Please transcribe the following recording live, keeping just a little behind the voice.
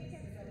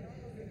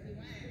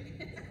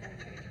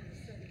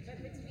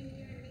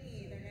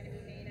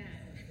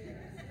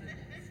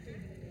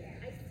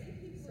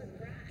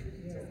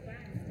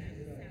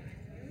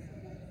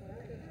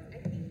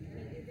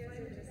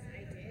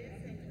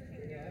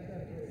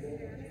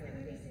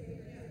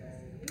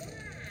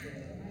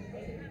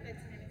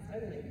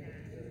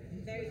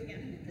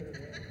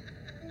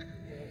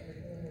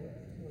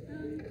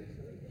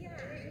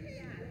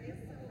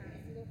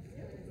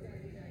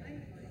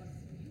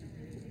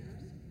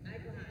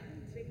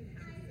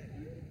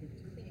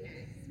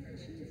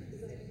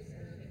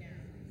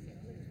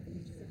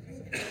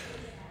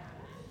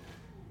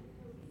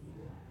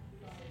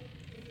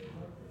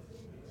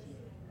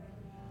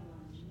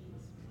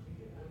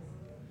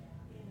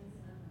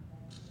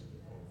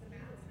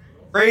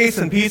Grace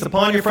and peace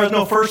upon you,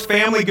 Fresno First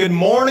family. Good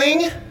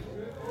morning.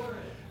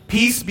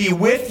 Peace be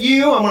with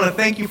you. I want to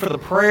thank you for the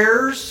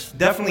prayers.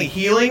 Definitely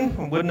healing.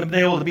 I wouldn't have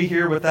been able to be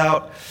here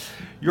without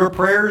your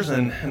prayers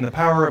and the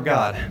power of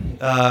God.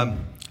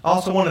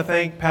 Also want to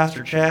thank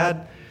Pastor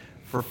Chad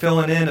for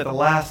filling in at the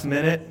last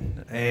minute.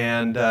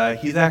 And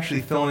he's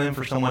actually filling in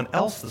for someone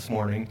else this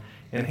morning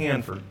in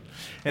Hanford.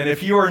 And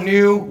if you are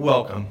new,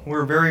 welcome.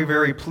 We're very,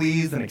 very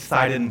pleased and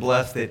excited and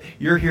blessed that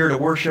you're here to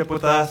worship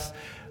with us.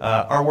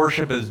 Our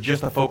worship is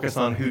just a focus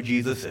on who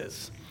Jesus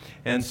is.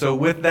 And so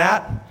with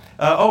that,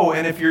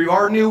 and if you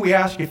are new, we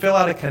ask you to fill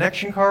out a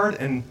connection card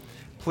and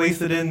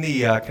place it in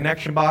the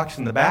connection box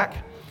in the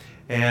back.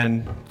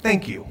 And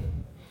thank you.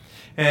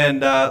 And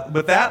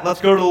with that,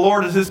 let's go to the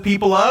Lord as his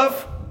people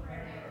of.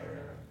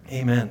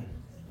 Amen.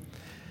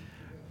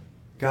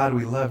 God,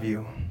 we love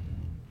you.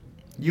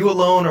 You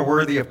alone are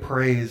worthy of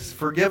praise.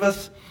 Forgive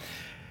us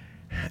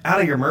out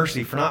of your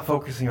mercy for not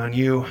focusing on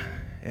you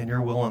and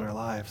your will in our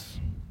lives.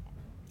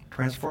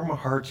 Transform our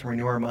hearts and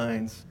renew our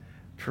minds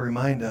to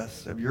remind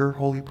us of your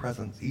holy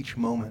presence each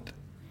moment.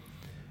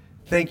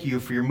 Thank you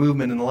for your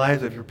movement in the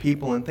lives of your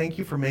people, and thank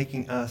you for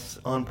making us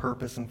on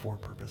purpose and for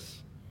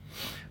purpose.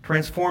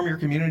 Transform your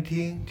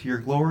community to your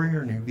glory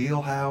and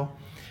reveal how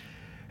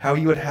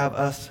you would have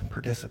us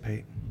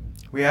participate.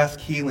 We ask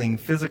healing,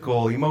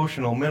 physical,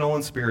 emotional, mental,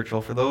 and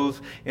spiritual for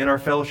those in our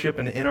fellowship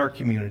and in our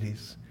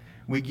communities.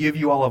 We give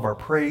you all of our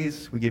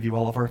praise. We give you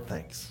all of our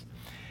thanks.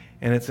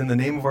 And it's in the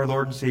name of our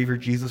Lord and Savior,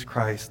 Jesus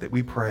Christ, that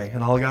we pray.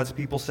 And all God's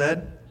people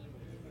said,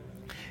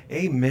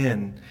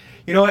 amen.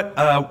 You know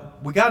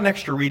what? We got an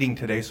extra reading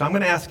today, so I'm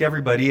going to ask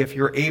everybody, if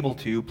you're able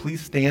to,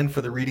 please stand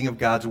for the reading of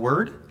God's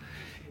Word.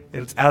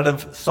 It's out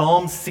of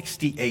Psalm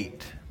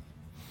 68.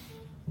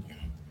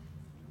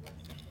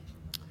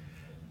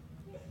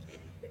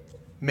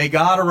 May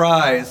God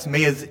arise,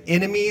 may his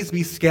enemies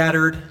be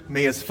scattered,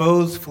 may his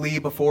foes flee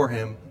before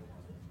him.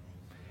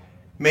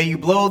 May you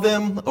blow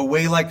them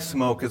away like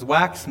smoke, as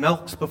wax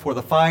melts before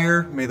the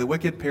fire. May the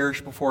wicked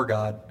perish before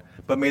God,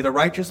 but may the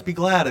righteous be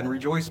glad and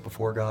rejoice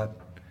before God.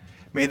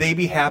 May they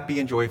be happy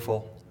and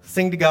joyful.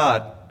 Sing to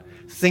God,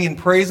 sing in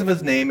praise of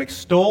his name,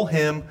 extol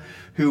him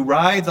who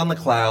rides on the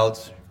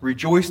clouds,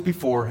 rejoice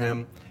before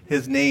him.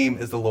 His name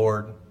is the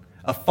Lord.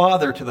 A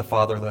father to the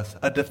fatherless,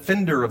 a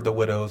defender of the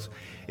widows,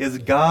 is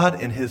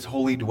God in his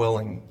holy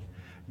dwelling.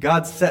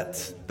 God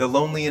sets the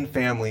lonely in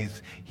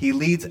families. He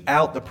leads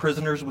out the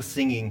prisoners with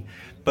singing,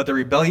 but the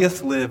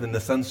rebellious live in the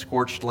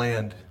sun-scorched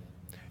land.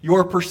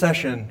 Your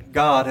procession,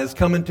 God, has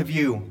come into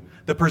view,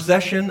 the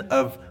procession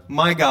of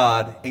my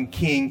God and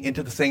King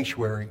into the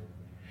sanctuary.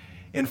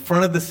 In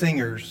front of the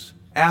singers,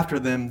 after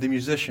them the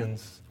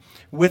musicians.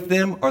 With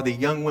them are the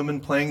young women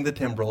playing the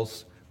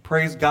timbrels.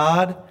 Praise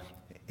God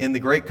in the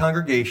great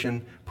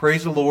congregation.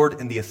 Praise the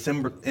Lord in the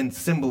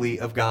assembly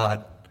of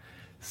God.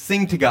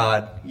 Sing to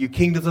God, you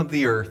kingdoms of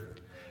the earth.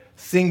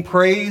 Sing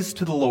praise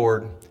to the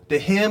Lord, to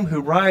him who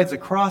rides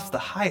across the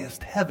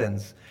highest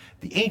heavens,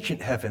 the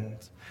ancient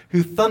heavens,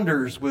 who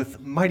thunders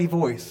with mighty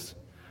voice.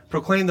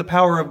 Proclaim the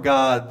power of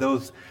God,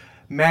 whose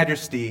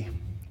majesty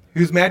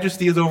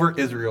is over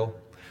Israel,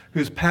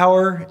 whose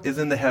power is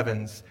in the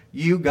heavens.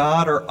 You,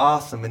 God, are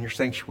awesome in your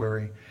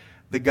sanctuary.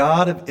 The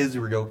God of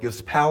Israel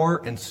gives power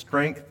and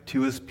strength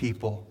to his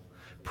people.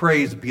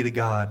 Praise be to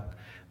God.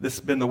 This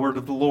has been the word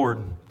of the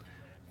Lord.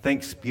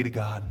 Thanks be to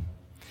God.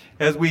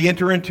 As we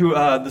enter into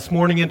this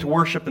morning into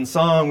worship and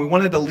song, we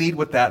wanted to lead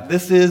with that.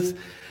 This is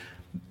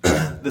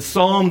the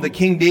psalm that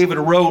King David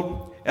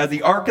wrote as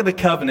the Ark of the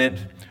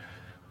Covenant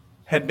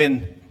had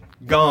been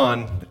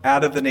gone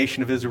out of the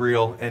nation of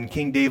Israel, and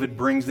King David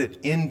brings it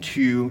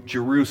into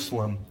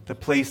Jerusalem to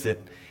place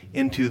it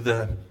into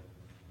the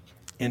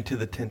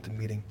tent of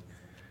meeting.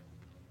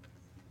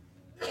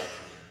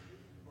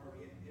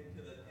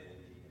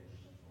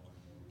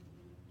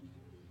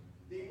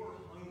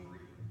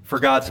 For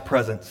God's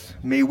presence.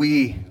 May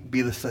we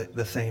be the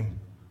same.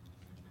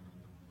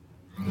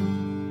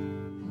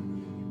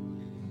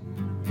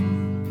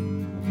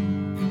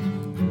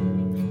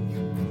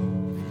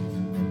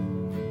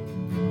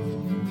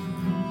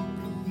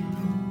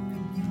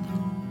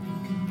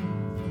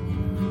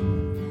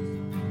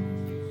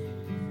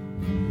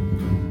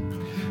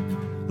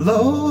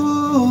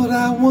 Lord,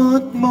 I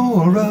want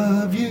more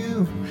of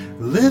you.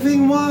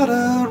 Living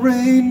water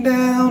rain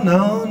down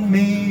on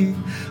me.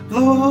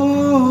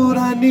 Lord,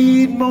 I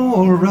need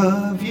more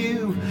of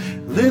you.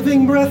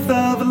 Living breath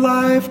of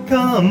life,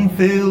 come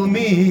fill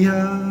me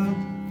up.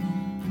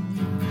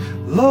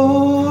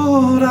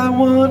 Lord, I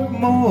want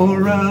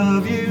more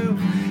of you.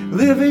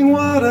 Living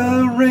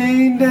water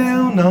rain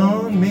down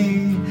on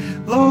me.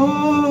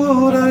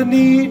 Lord, I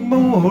need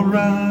more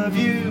of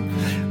you.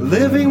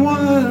 Living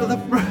water, the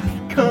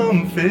breath,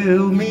 come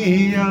fill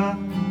me up.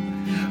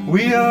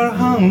 We are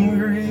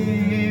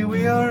hungry,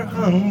 we are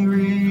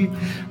hungry.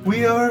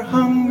 We are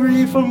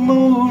hungry for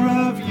more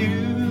of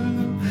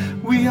you.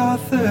 We are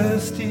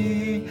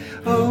thirsty,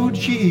 oh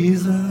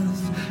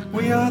Jesus.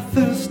 We are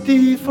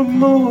thirsty for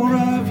more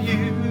of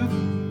you.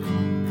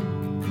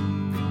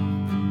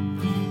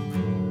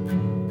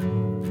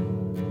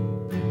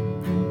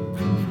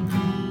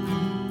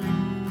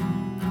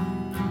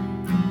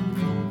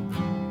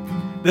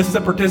 This is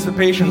a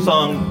participation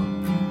song.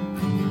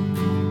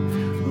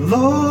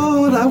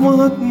 Lord, I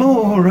want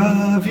more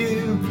of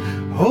you.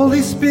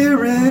 Holy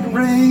Spirit,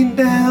 rain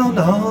down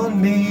on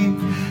me.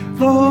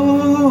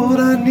 Lord,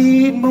 I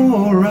need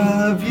more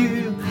of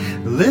you.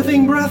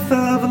 Living breath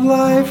of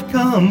life,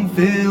 come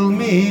fill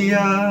me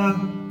up.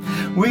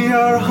 We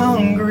are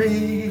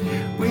hungry,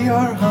 we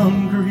are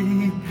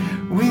hungry,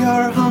 we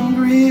are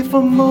hungry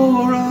for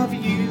more of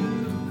you.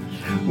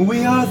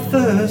 We are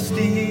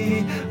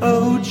thirsty,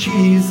 oh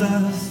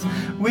Jesus,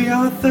 we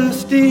are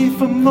thirsty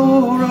for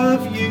more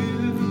of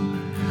you.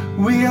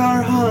 We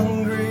are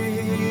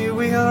hungry,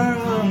 we are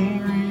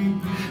hungry,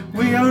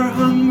 we are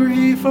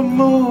hungry for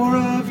more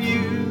of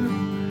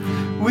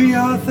you. We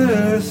are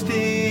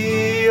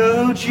thirsty,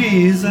 oh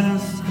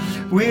Jesus,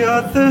 we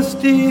are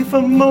thirsty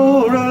for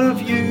more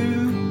of you.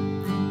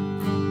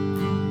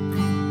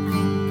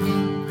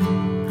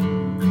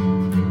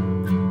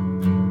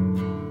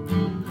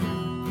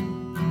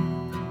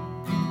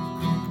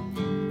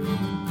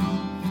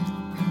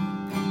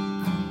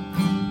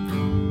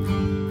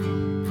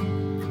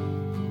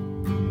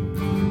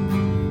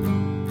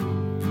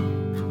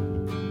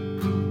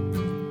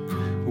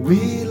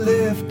 We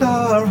lift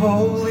our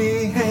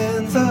holy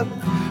hands up,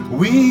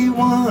 we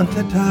want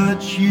to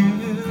touch you.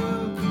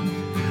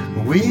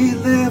 We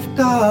lift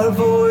our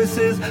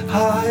voices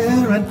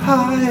higher and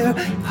higher,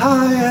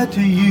 higher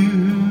to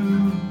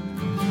you.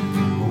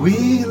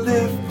 We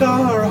lift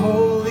our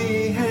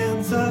holy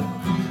hands up,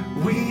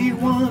 we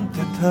want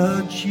to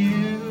touch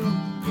you.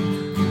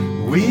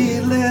 We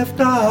lift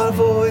our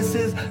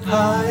voices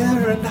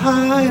higher and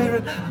higher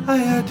and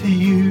higher to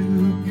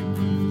you.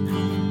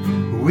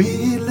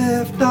 We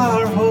lift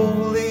our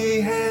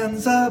holy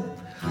hands up,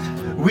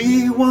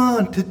 we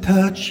want to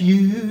touch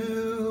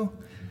you.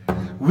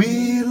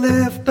 We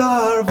lift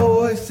our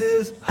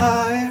voices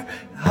higher,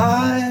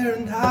 higher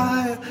and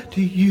higher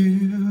to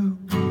you.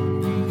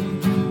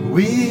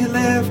 We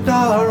lift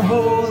our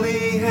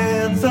holy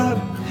hands up,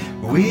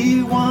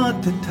 we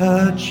want to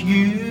touch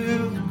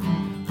you.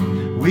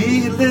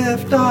 We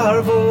lift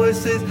our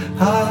voices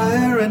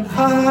higher and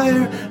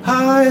higher,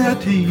 higher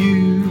to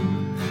you.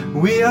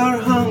 We are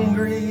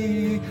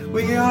hungry,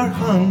 we are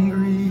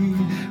hungry,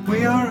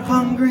 we are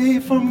hungry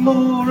for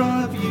more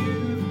of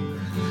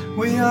you.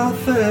 We are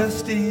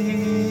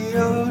thirsty,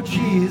 oh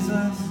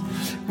Jesus,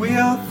 we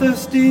are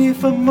thirsty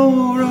for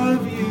more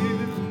of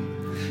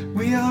you.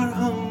 We are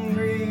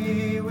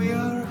hungry, we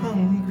are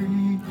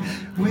hungry,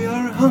 we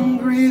are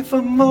hungry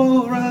for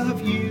more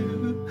of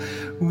you.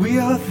 We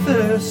are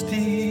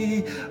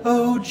thirsty,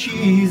 oh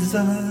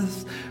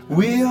Jesus,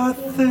 we are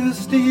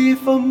thirsty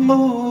for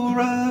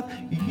more of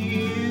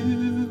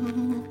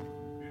you.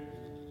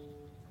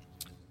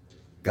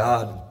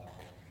 God,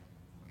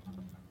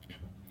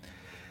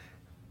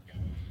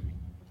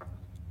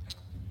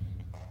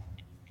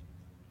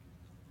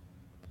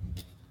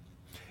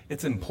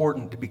 it's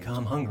important to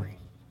become hungry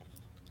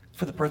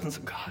for the presence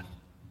of God.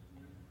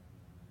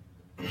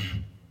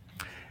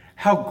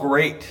 How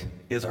great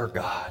is our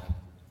God?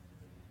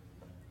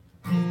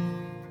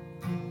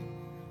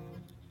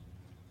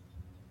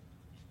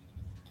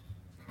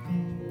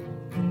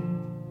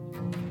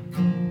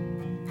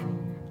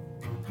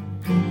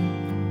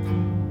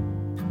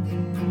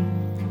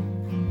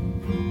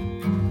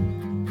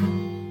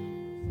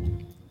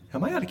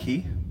 Am I out of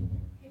key?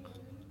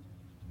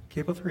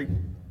 Capo 3.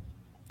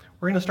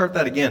 We're going to start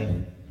that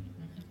again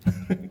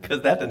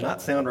because that did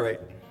not sound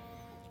right.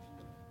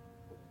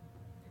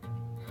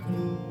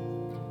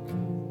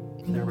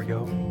 There we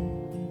go.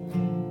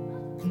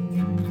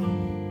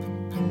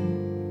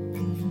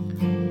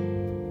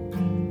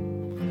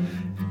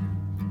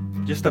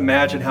 Just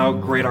imagine how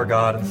great our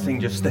God and sing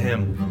just to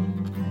Him.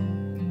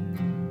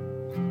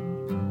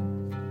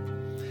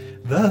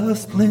 The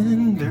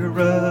splendor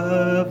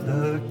of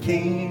the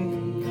King,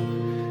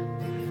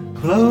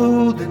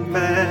 clothed in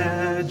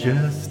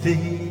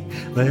majesty,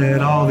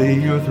 let all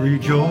the earth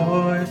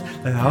rejoice,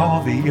 let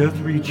all the earth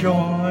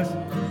rejoice.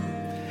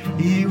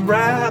 He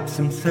wraps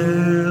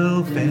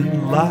Himself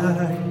in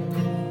light,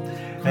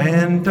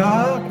 and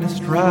darkness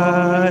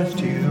tries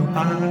to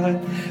hide.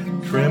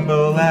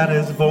 Tremble at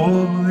His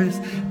voice,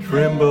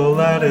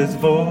 tremble at His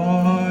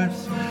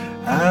voice.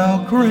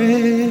 How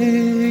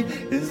great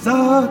is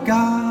our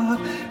God?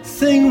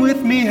 Sing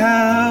with me,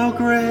 how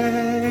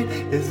great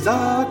is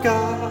our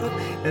God?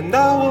 And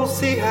I will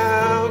see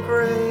how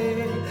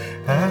great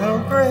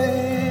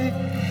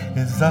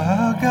is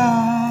our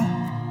God.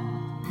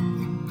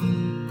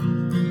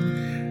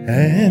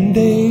 And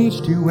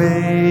age to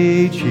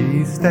age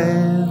He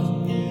stands,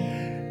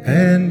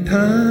 and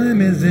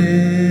time is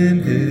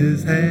in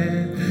His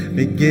hand,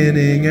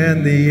 beginning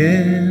and the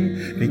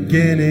end,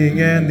 beginning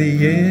and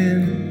the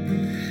end.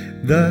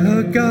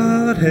 The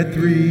Godhead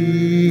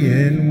three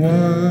in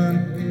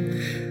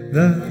one,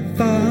 the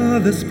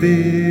Father,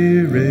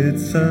 Spirit,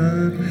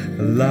 Son,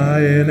 the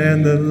Lion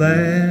and the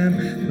Lamb,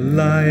 the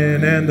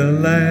Lion and the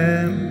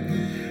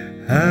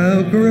Lamb.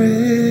 How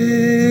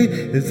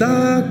great is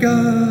our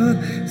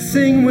God.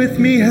 Sing with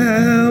me,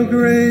 how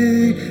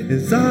great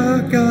is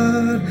our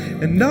God.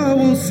 And all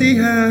will see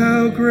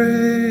how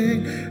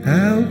great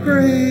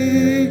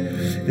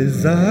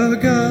is our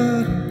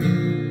God.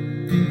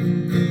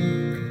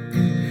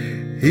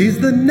 He's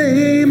the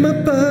name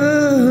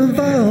above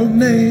all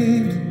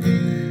names,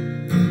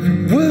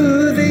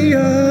 worthy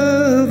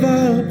of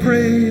all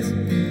praise.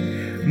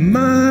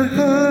 My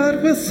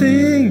heart will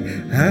sing,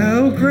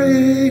 how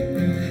great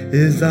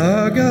is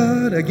our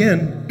God.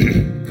 Again.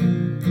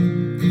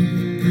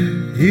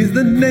 He's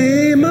the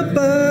name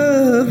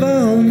above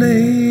all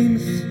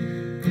names,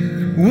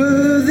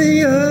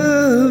 worthy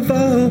of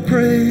all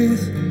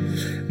praise.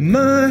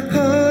 My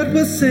heart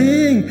will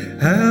sing,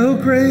 how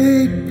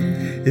great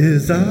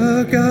is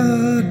our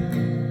God.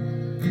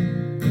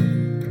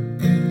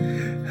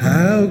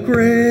 How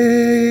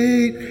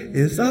great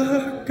is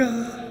our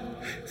God.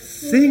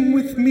 Sing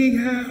with me,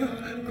 how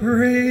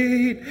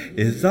great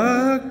is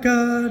our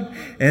God.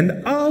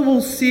 And all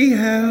will see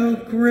how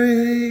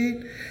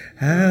great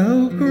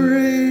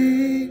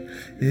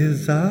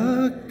is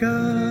our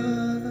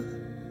God.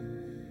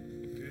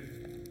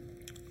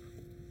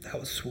 That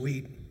was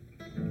sweet.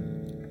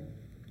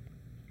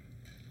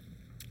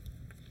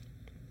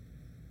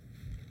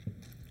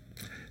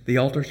 The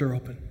altars are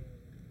open.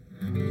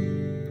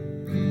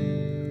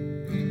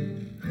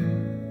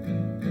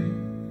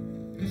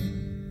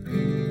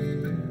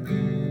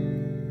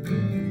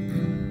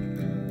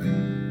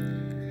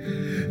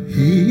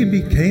 He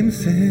became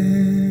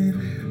sin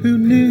who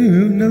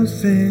knew no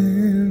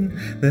sin,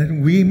 that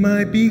we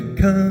might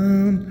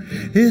become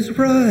his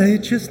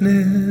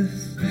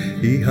righteousness.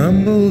 He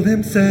humbled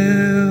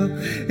himself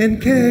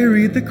and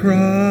carried the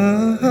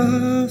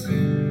cross.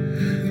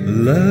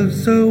 Love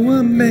so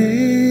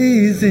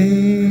amazing,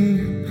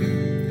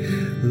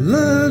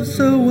 love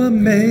so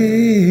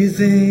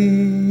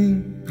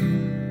amazing.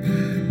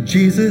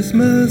 Jesus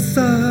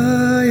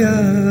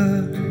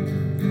Messiah,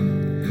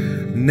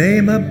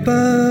 name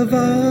above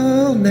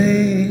all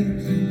names.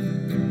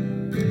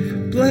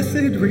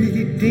 Blessed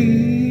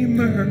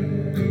Redeemer,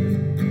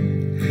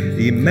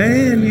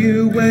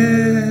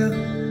 Emmanuel,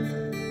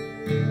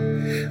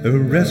 the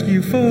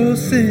rescue for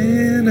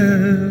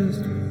sinners,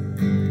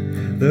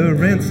 the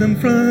ransom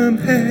from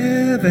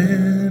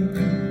heaven.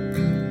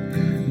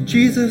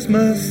 Jesus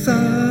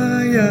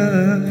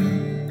Messiah,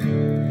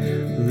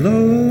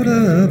 Lord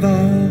of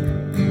all.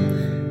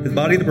 His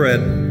body the bread,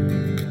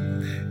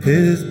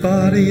 his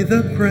body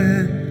the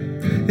bread,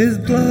 his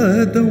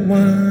blood the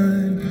wine,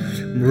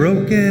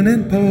 broken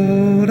and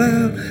poured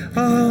out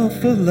all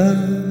for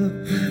love.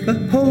 The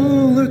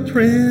whole earth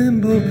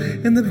trembled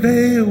and the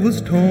veil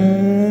was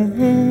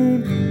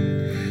torn.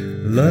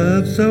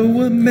 Love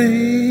so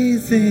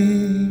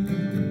amazing,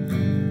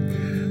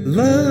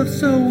 love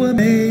so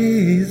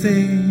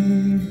amazing.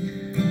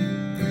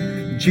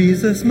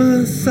 Jesus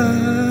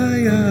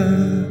Messiah,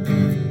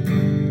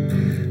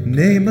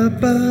 name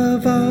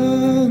above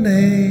all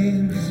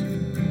names.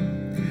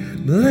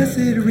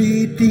 Blessed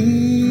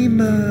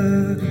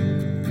Redeemer,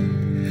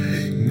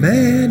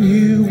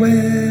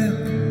 Emmanuel,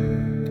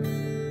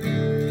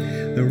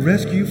 the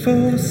rescue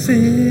for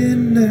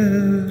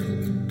sinners,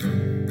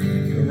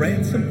 the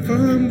ransom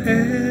from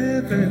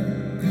heaven.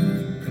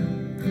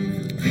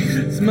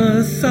 It's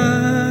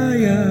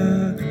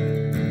Messiah,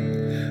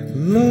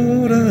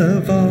 Lord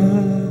of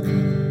all.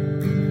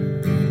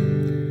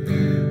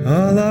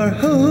 All our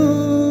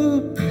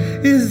hope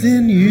is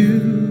in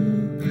you.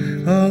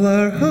 All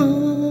our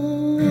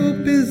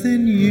hope is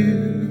in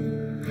you.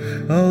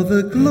 All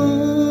the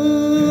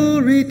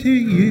glory to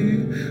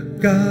you,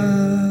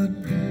 God,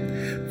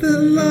 the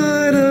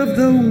light of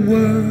the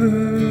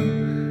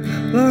world.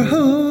 Our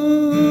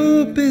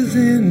hope is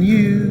in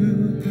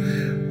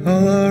you.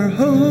 All our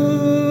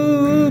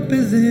hope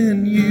is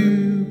in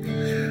you.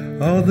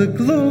 All the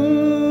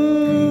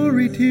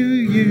glory to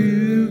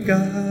you,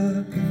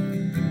 God,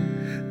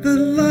 the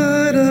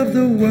light of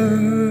the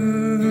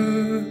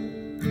world.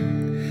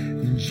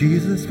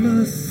 Jesus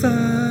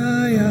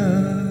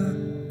Messiah,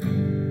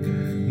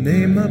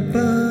 name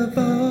above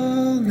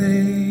all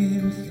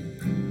names.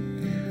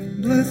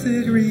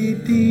 Blessed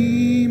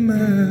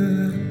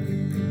Redeemer,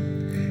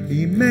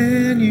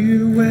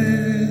 Emmanuel,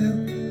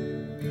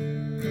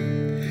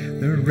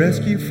 the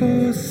rescue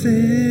for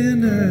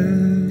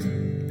sinners,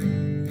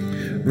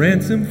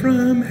 ransom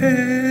from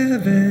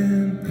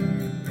heaven.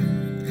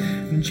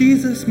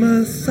 Jesus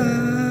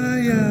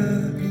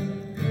Messiah,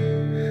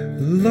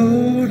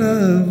 Lord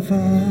of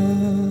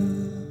all.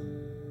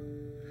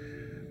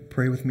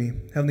 Pray with me.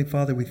 Heavenly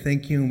Father, we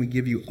thank you and we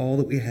give you all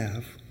that we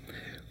have.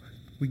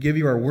 We give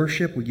you our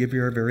worship, we give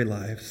you our very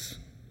lives,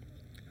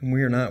 and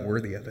we are not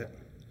worthy of it.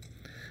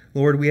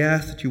 Lord, we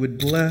ask that you would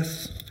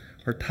bless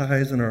our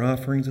tithes and our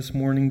offerings this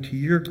morning to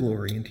your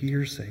glory and to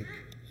your sake.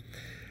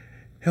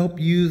 Help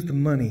use the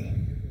money,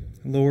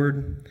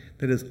 Lord,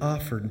 that is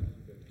offered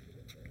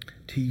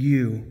to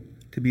you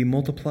to be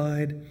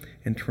multiplied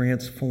and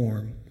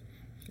transform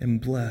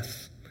and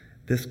bless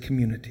this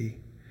community.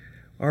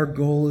 Our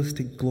goal is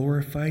to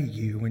glorify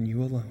you and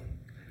you alone.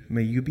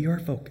 May you be our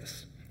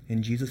focus.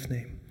 In Jesus'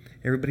 name.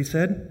 Everybody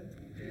said?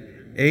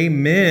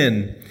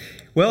 Amen.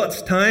 Well,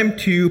 it's time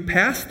to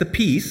pass the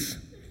peace.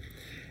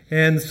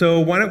 And so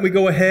why don't we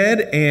go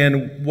ahead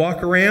and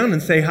walk around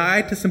and say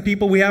hi to some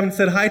people we haven't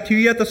said hi to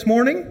yet this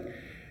morning.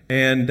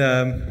 And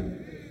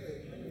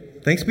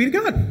thanks be to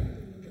God.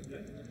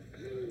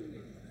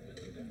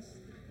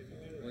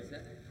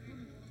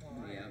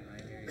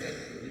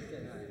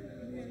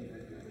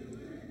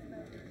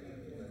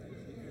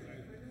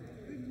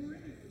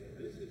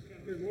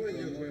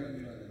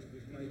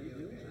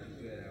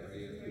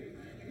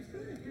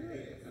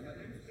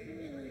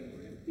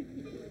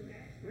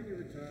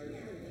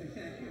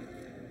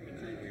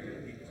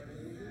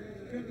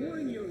 Good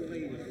morning, young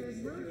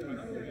ladies. How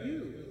are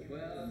you?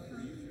 Well,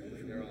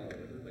 they're all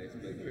over the place,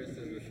 but Chris is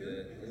with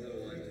the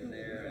little ones in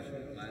there,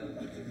 and Milo's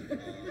with the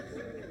moms.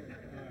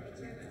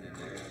 And then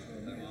there's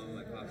my mom and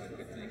my papa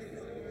could make it,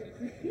 so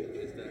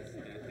it's just us.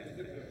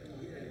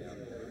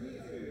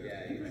 Yeah,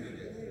 you too.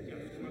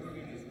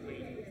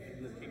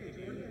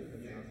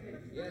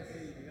 Yes.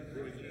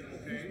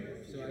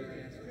 So I can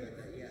ask about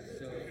that. Yeah.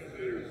 So,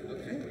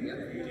 okay. Yeah.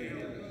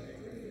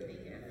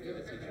 Give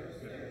it to you.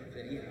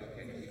 Yeah.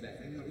 Okay. You bet.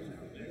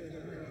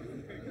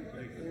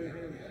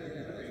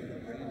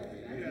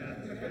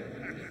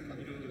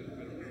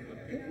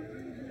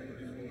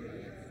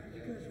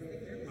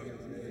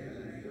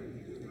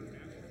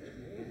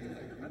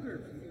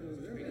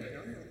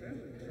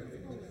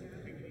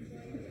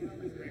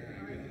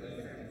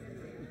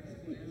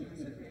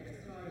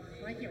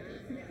 Thank you.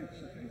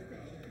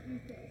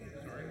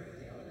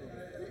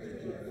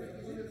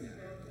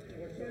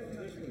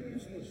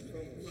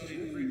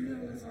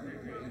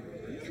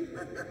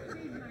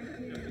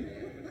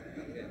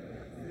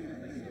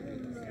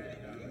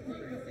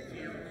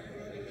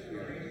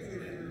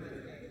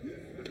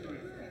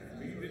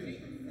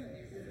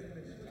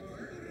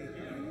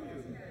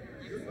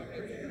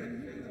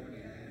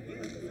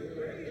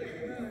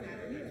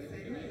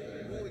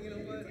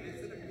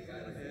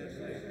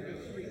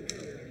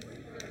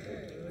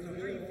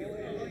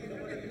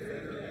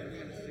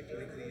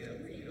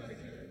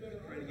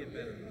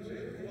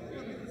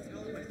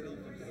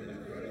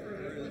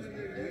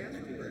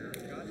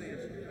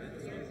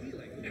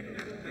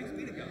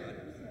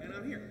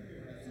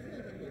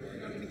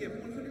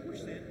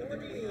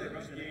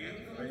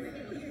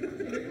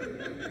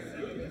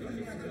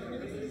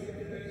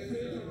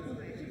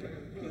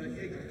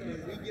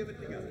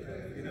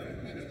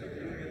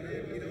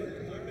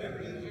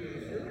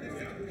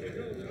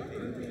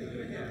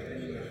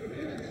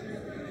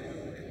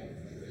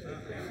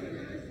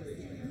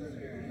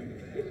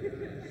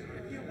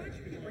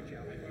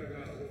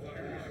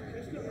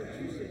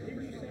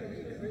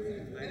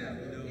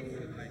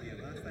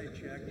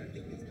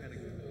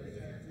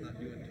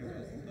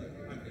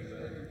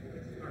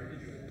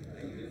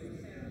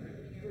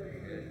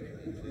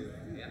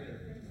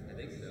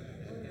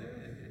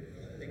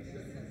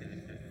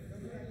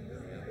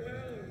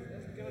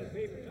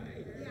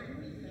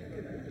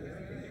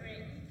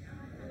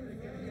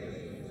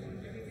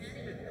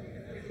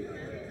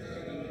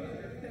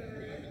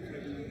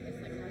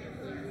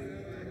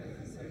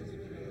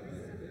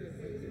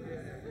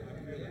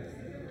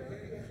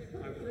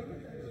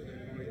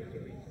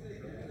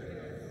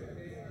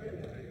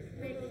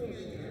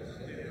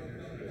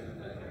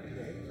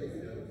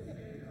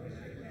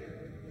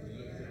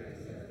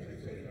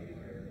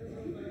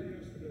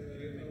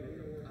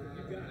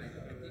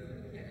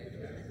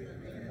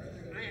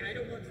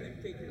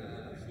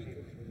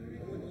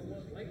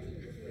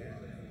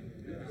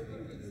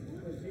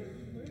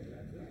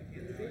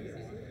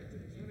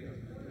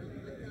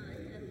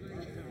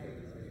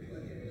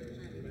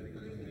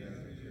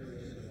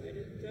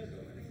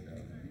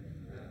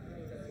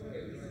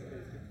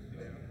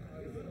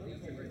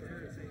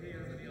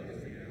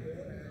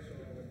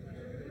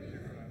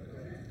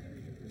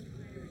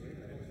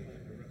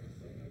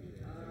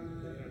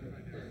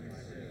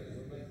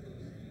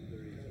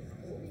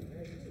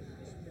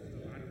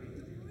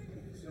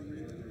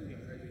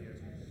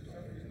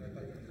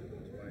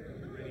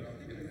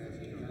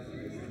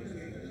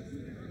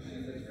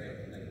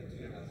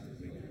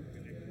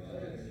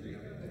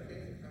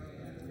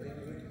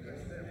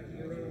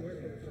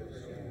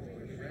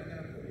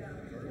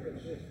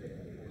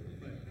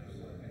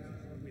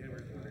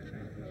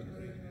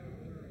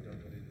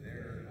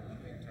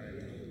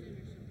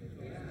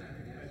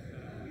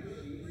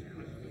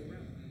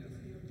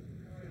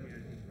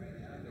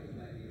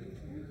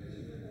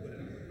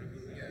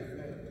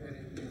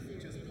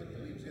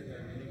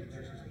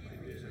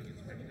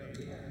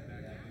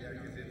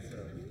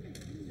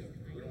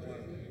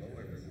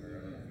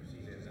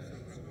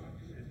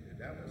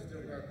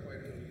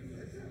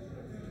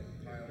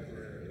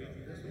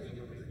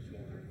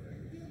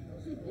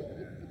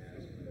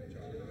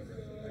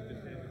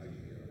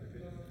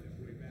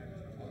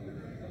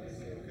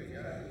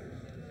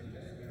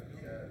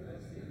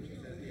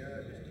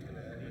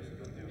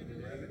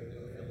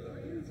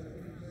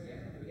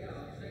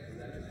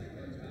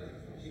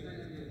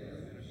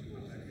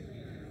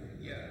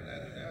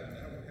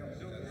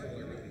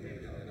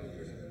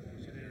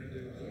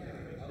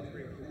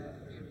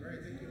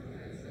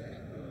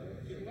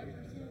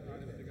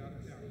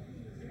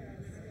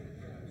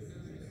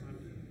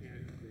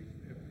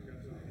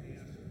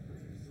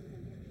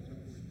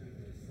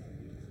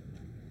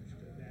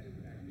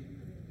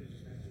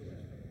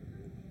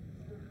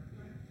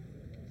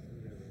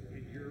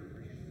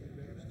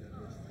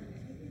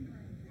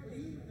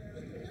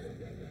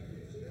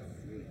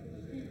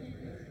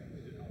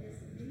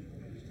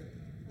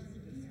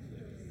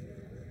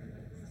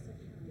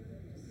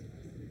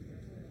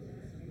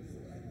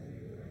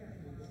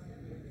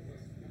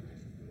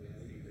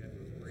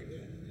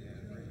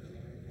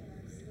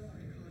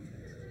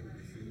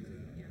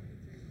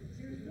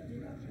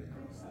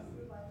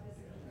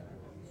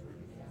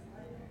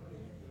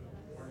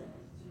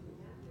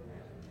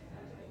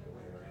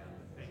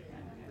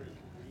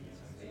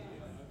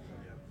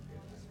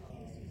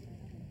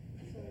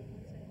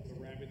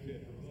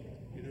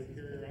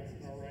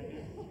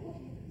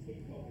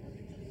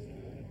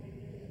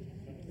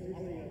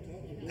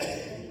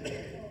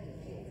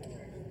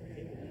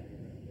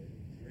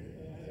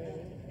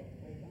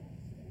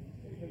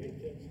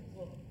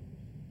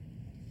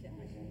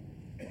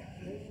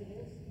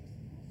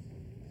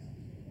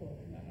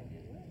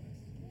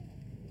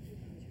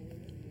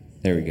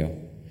 There we go.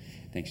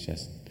 Thanks,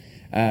 Justin.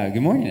 Good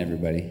morning,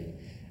 everybody.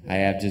 I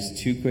have just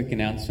two quick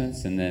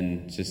announcements, and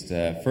then just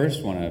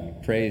first want to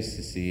praise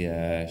to see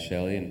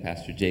Shelley and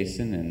Pastor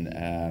Jason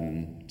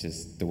and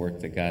just the work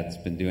that God's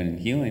been doing in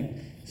healing.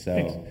 So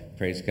Thanks.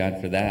 Praise God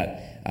for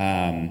that.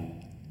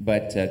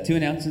 But two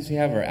announcements we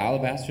have. Our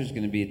Alabaster is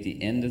going to be at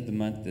the end of the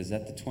month. Is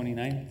that the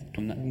 29th? If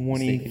I'm not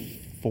mistaken.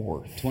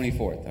 24th.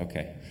 24th,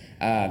 okay.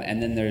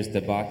 And then there's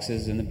the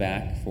boxes in the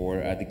back for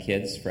the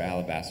kids for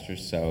Alabaster.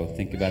 So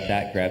think about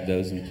that. Grab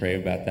those and pray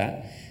about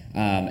that.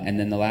 And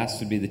then the last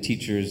would be the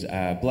teacher's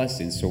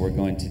blessings. So we're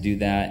going to do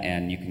that,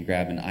 and you can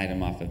grab an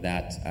item off of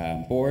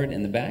that board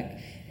in the back,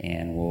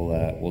 and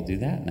we'll do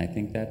that. And I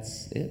think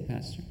that's it,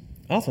 Pastor.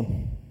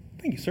 Awesome.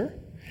 Thank you, sir.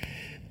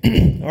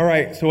 All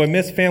right, so I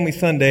missed Family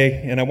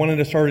Sunday, and I wanted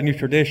to start a new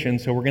tradition,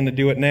 so we're going to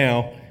do it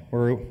now.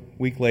 We're a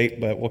week late,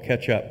 but we'll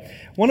catch up.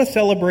 I want to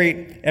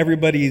celebrate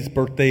everybody's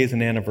birthdays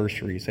and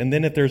anniversaries, and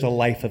then if there's a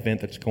life event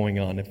that's going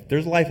on. If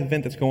there's a life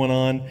event that's going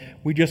on,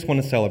 we just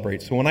want to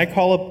celebrate. So when I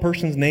call a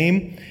person's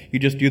name, you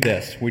just do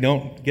this. We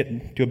don't get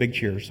into a big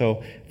cheer.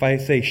 So if I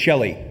say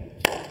Shelley,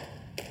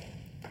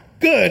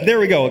 good, there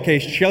we go. Okay,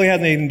 Shelley has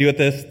anything to do with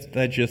this.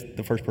 That's just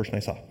the first person I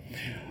saw.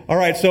 All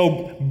right,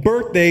 so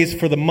birthdays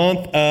for the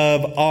month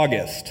of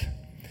August.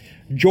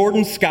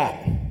 Jordan Scott,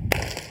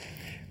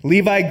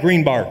 Levi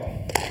Greenbart,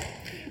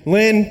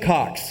 Lynn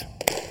Cox,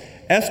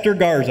 Esther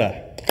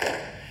Garza,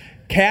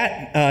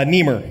 Kat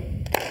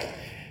Niemer,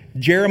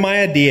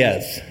 Jeremiah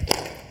Diaz.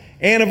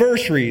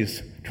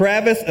 Anniversaries,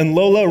 Travis and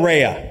Lola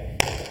Rea,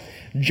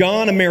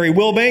 John and Mary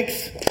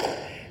Wilbanks,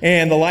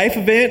 and the life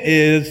event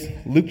is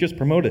Luke just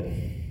promoted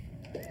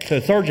to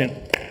sergeant.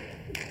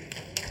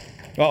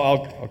 Oh,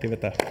 I'll give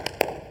it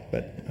that,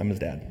 but I'm his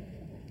dad.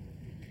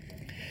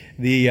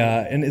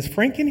 And is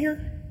Frank in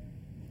here?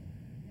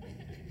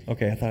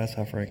 Okay, I thought I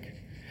saw Frank.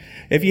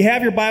 If you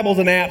have your Bibles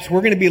and apps,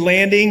 we're going to be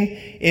landing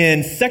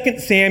in 2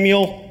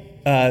 Samuel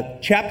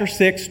chapter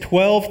 6,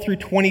 12 through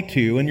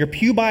 22. In your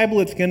Pew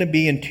Bible, it's going to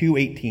be in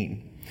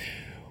 2:18.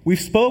 We've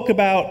spoke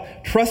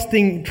about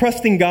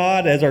trusting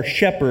God as our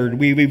shepherd.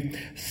 We've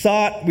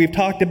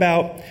talked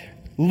about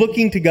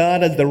looking to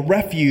God as the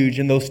refuge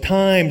in those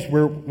times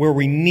where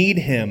we need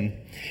Him.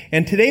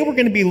 And today we're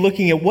going to be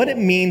looking at what it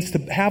means to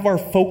have our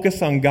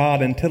focus on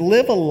God and to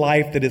live a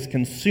life that is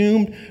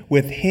consumed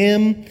with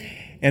Him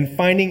and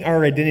finding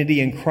our identity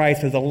in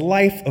Christ as a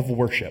life of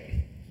worship.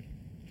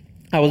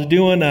 I was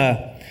doing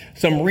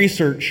some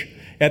research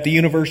at the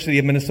University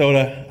of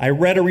Minnesota. I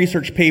read a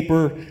research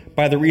paper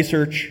by the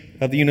research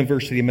of the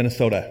University of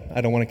Minnesota.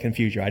 I don't want to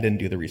confuse you. I didn't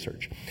do the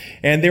research.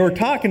 And they were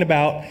talking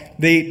about,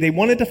 they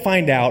wanted to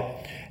find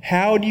out,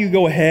 how do you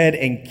go ahead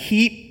and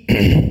keep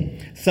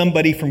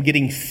somebody from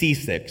getting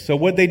seasick? So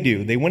what they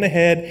do, they went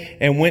ahead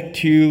and went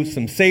to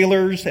some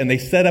sailors and they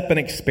set up an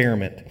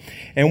experiment.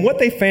 And what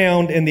they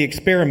found in the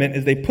experiment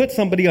is they put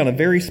somebody on a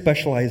very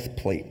specialized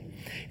plate.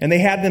 And they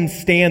had them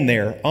stand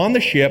there on the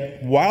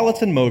ship while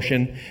it's in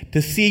motion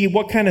to see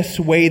what kind of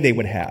sway they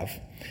would have.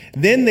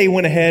 Then they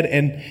went ahead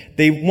and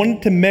they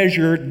wanted to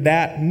measure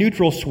that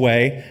neutral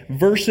sway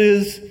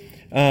versus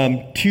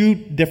two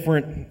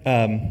different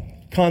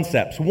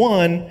concepts.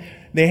 One,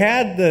 they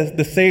had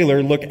the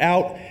sailor look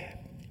out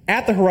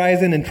at the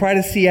horizon and try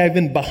to see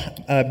even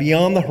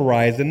beyond the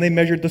horizon. They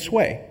measured the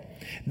sway.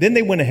 Then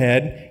they went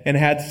ahead and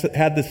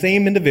had the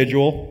same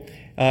individual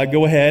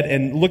go ahead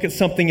and look at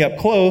something up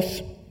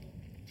close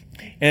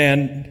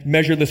and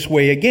measure the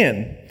sway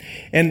again.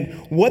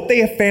 And what they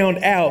have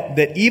found out,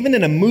 that even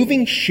in a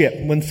moving ship,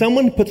 when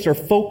someone puts their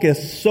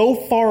focus so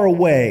far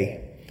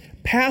away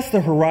past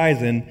the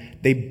horizon,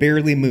 they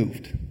barely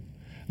moved.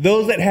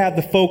 Those that had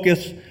the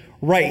focus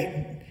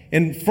right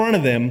in front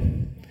of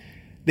them,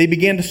 they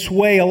began to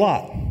sway a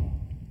lot.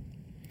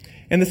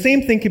 And the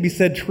same thing could be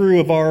said true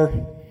of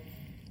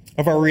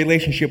our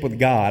relationship with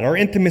God, our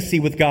intimacy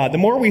with God. The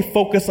more we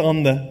focus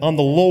on the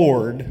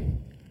Lord,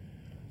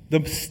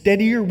 the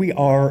steadier we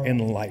are in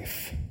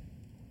life.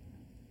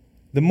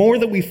 The more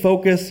that we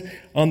focus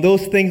on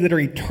those things that are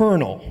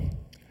eternal,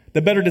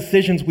 the better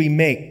decisions we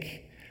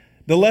make.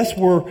 The less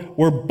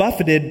we're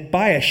buffeted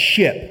by a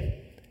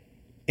ship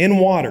in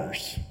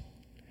waters,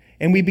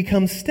 and we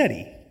become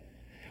steady.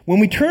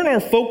 When we turn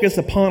our focus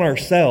upon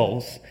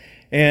ourselves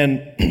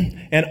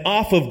and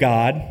off of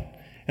God,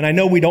 and I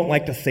know we don't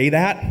like to say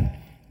that,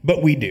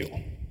 but we do.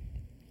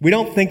 We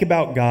don't think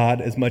about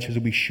God as much as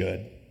we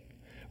should.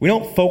 We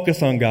don't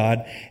focus on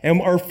God,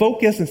 and our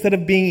focus, instead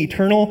of being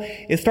eternal,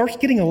 it starts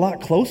getting a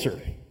lot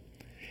closer.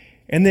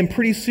 And then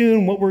pretty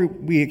soon what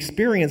we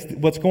experience,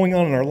 what's going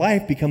on in our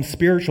life, becomes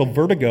spiritual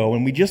vertigo,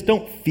 and we just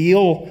don't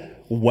feel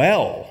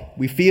well.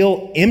 We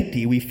feel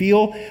empty. We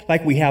feel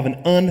like we have an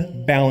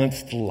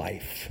unbalanced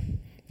life.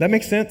 Does that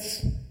make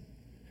sense?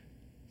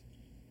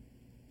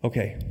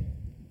 Okay.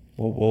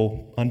 Well,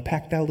 we'll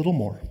unpack that a little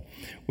more.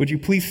 Would you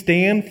please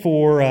stand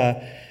for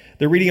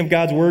the reading of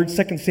God's Word,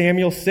 2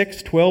 Samuel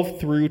 6, 12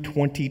 through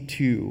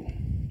 22.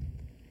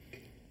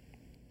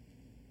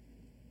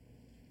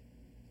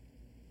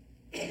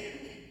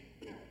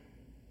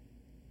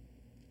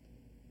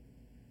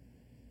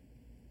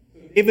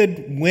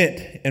 David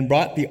went and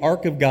brought the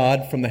ark of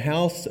God from the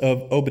house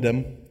of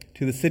Obededom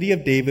to the city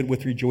of David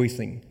with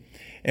rejoicing.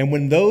 And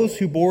when those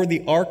who bore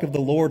the ark of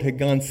the Lord had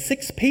gone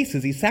 6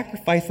 paces, he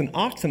sacrificed an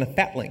ox and a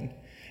fatling.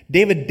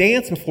 David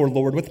danced before the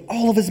Lord with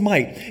all of his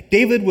might.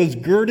 David was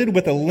girded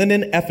with a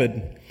linen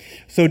ephod.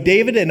 So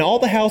David and all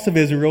the house of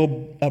Israel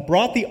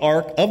brought the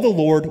ark of the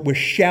Lord with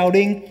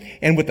shouting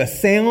and with the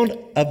sound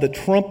of the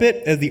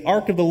trumpet. As the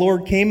ark of the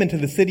Lord came into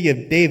the city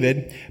of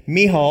David,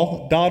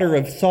 Michal, daughter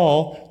of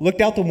Saul,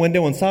 looked out the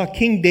window and saw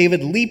King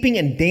David leaping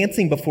and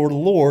dancing before the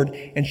Lord,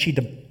 and she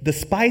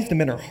despised him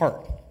in her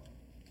heart.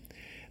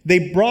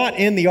 They brought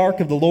in the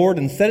ark of the Lord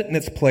and set it in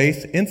its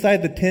place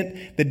inside the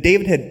tent that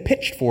David had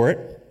pitched for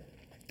it.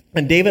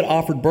 And David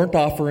offered burnt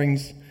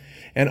offerings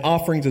and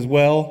offerings as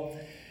well,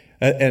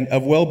 and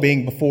of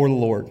well-being before the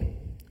Lord.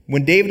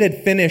 When David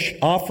had finished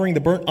offering the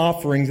burnt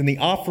offerings and the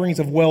offerings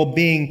of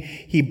well-being,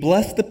 he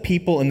blessed the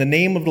people in the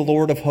name of the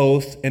Lord of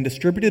hosts and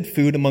distributed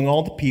food among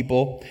all the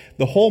people,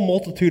 the whole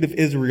multitude of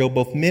Israel,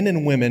 both men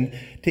and women,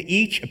 to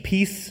each a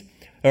piece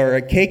or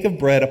a cake of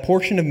bread, a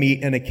portion of meat,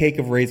 and a cake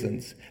of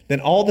raisins.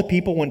 Then all the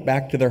people went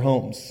back to their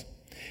homes.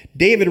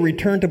 David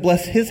returned to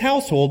bless his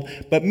household,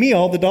 but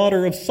Michal, the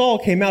daughter of Saul,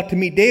 came out to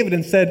meet David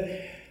and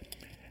said,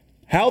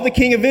 "How the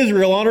king of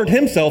Israel honored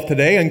himself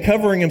today,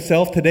 uncovering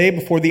himself today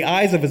before the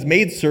eyes of his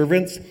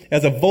maidservants,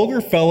 as a vulgar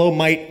fellow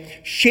might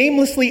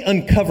shamelessly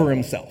uncover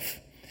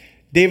himself."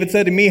 David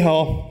said to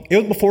Michal, "It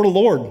was before the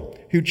Lord,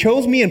 who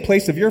chose me in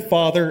place of your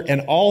father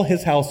and all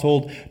his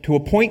household to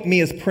appoint me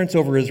as prince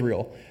over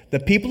Israel, the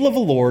people of the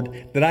Lord,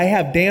 that I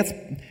have danced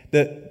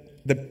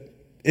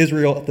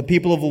the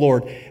people of the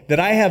Lord, that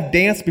I have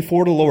danced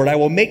before the Lord. I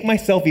will make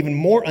myself even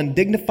more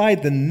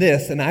undignified than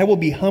this, and I will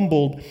be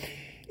humbled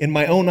in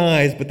my own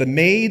eyes, but the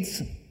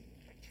maids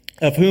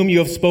of whom you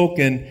have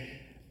spoken,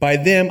 by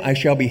them I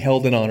shall be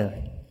held in honor."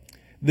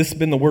 This has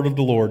been the word of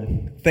the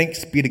Lord.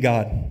 Thanks be to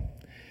God.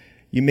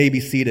 You may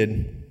be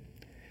seated.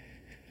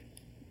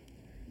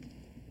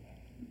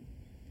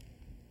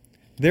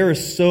 There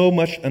is so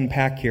much to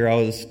unpack here. I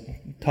was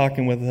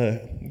talking with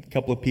a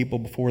couple of people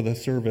before the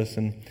service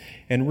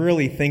and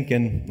really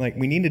thinking, like,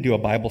 we need to do a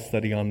Bible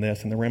study on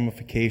this and the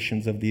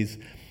ramifications of these,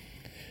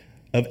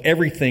 of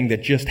everything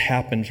that just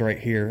happens right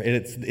here.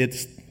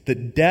 It's the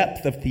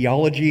depth of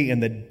theology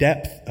and the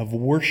depth of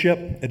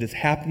worship that is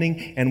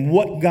happening, and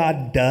what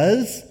God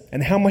does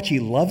and how much he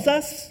loves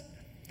us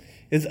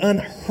is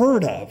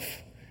unheard of.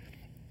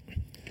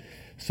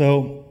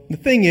 So the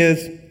thing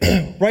is,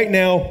 right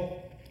now,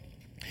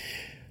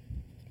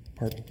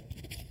 pardon.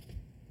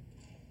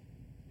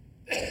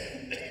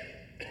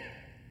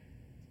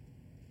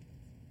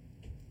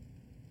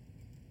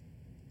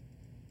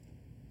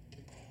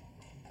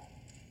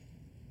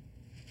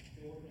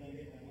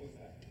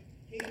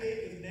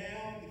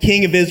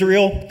 King of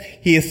Israel.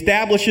 He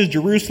establishes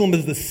Jerusalem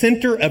as the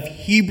center of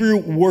Hebrew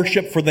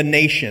worship for the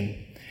nation.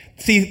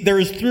 See, there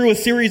is through a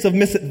series of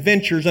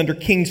misadventures under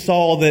King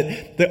Saul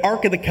that the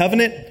Ark of the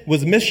Covenant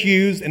was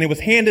misused and it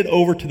was handed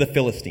over to the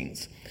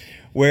Philistines,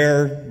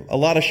 where a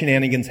lot of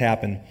shenanigans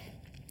happen.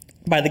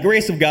 By the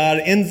grace of God,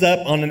 it ends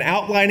up on an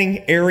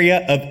outlying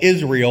area of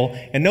Israel,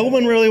 and no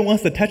one really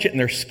wants to touch it, and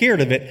they're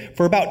scared of it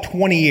for about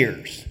 20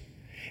 years.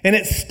 And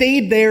it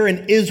stayed there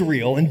in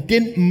Israel and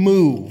didn't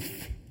move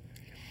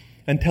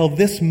until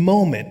this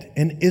moment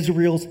in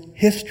Israel's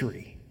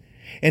history.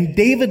 And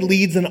David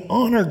leads an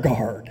honor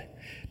guard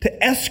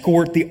to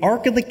escort the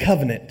Ark of the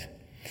Covenant,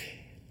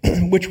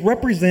 which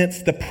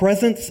represents the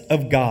presence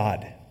of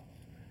God.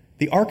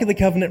 The Ark of the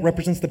Covenant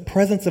represents the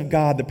presence of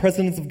God, the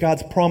presence of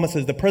God's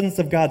promises, the presence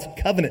of God's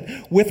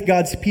covenant with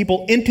God's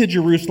people into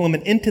Jerusalem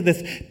and into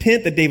this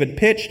tent that David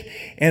pitched,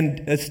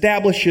 and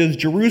establishes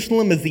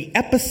Jerusalem as the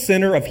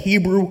epicenter of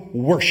Hebrew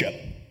worship.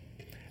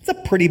 It's a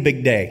pretty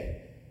big day.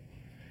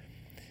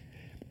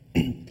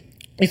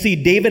 You see,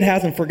 David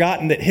hasn't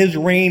forgotten that his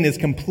reign is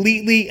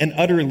completely and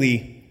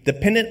utterly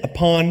dependent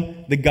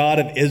upon the God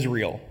of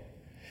Israel.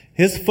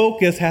 His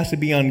focus has to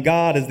be on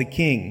God as the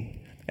king,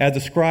 as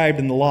described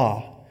in the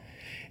law,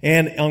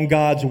 and on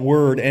God's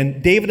word.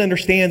 And David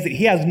understands that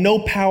he has no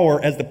power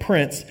as the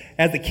prince,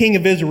 as the king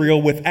of Israel,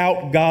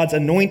 without God's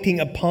anointing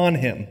upon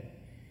him.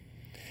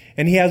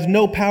 And he has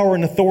no power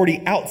and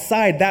authority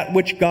outside that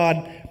which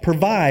God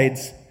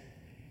provides,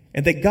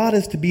 and that God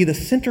is to be the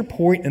center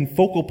point and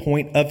focal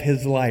point of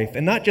his life.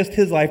 And not just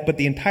his life, but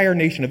the entire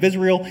nation of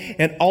Israel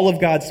and all of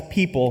God's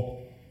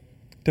people,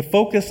 to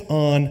focus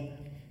on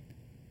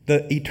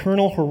the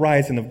eternal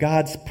horizon of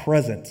God's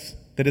presence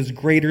that is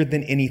greater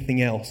than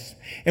anything else.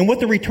 And what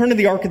the return of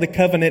the Ark of the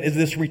Covenant is,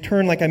 this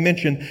return, like I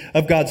mentioned,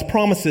 of God's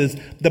promises,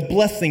 the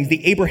blessings,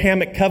 the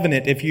Abrahamic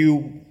covenant. If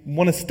you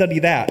want to study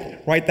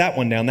that, write that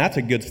one down. That's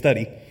a good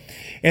study.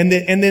 And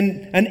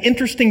then an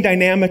interesting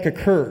dynamic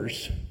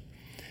occurs.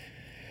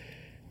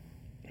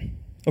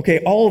 Okay,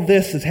 all of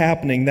this is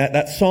happening.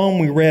 That psalm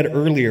we read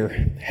earlier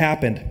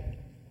happened.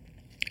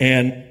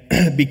 And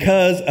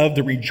because of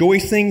the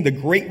rejoicing, the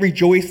great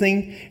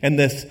rejoicing, and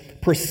this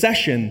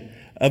procession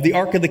of the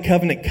Ark of the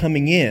Covenant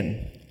coming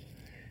in,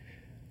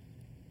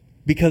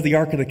 because the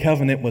Ark of the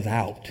Covenant was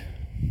out.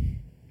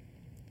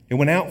 It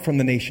went out from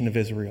the nation of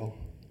Israel.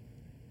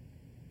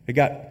 It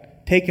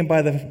got taken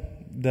by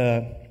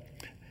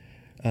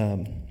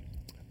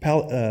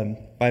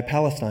by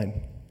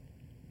Palestine.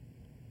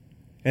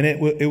 And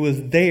it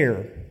was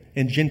there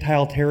in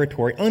Gentile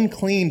territory,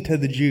 unclean to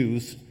the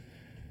Jews.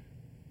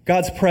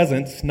 God's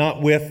presence,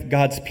 not with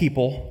God's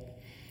people.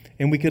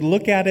 And we could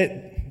look at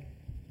it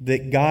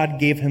that God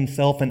gave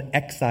himself an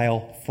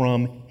exile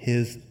from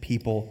his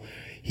people.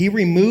 He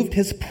removed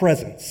his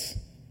presence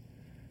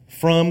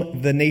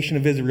from the nation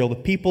of Israel, the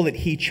people that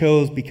he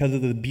chose because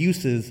of the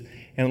abuses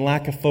and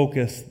lack of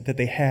focus that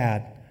they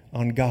had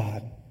on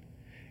God.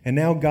 And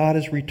now God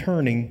is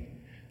returning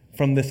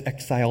from this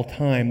exile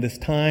time, this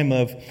time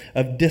of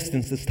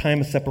distance, this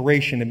time of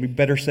separation. And we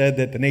better said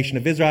that the nation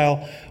of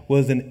Israel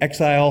was in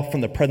exile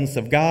from the presence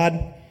of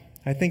God.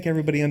 I think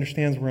everybody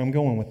understands where I'm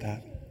going with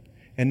that.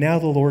 And now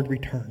the Lord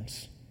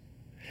returns.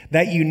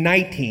 That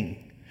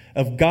uniting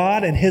of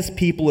God and his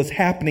people is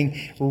happening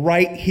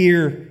right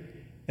here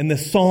in the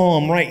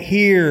psalm, right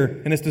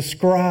here, and it's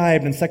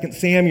described in 2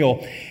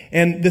 Samuel.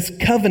 And this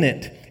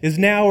covenant is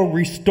now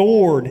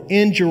restored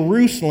in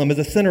Jerusalem as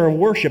a center of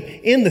worship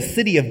in the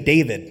city of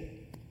David.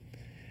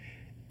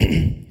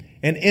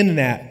 And in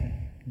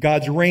that,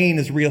 God's reign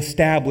is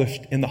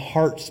reestablished in the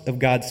hearts of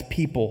God's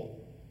people.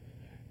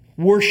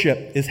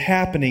 Worship is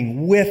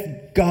happening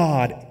with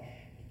God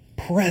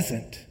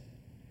present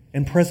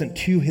and present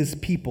to his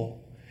people.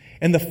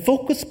 And the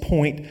focus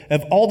point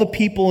of all the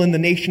people in the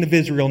nation of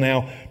Israel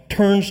now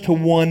turns to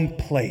one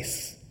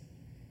place: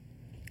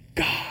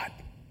 God.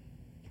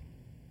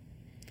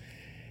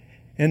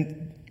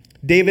 And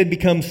David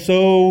becomes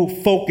so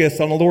focused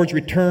on the Lord's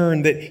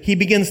return that he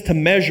begins to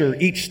measure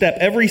each step.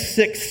 Every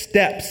 6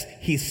 steps,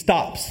 he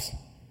stops.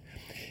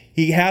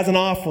 He has an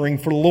offering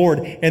for the Lord,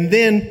 and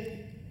then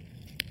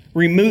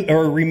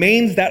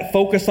remains that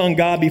focus on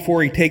God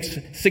before he takes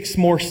 6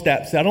 more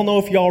steps. I don't know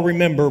if y'all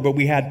remember, but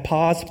we had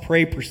pause,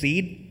 pray,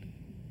 proceed.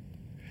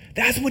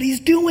 That's what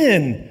he's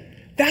doing.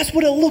 That's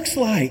what it looks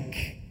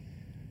like.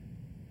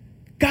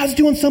 God's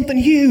doing something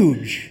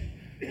huge.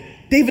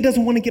 David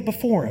doesn't want to get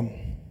before him.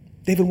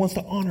 David wants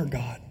to honor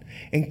God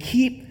and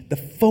keep the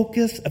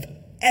focus of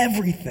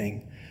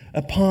everything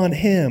upon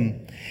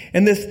him.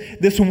 And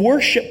this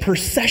worship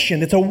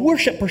procession, it's a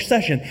worship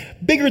procession,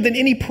 bigger than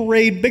any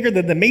parade, bigger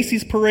than the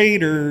Macy's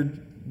parade or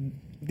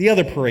the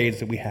other parades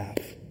that we have,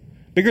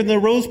 bigger than the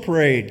Rose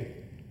Parade.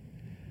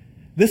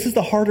 This is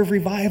the heart of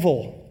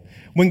revival,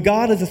 when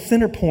God is the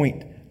center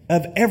point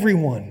of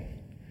everyone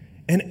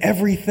and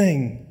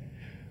everything.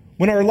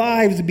 When our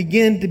lives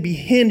begin to be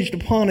hinged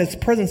upon his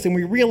presence and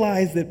we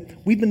realize that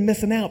we've been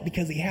missing out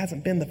because he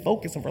hasn't been the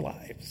focus of our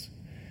lives.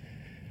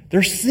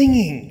 There's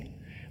singing,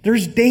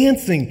 there's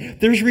dancing,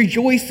 there's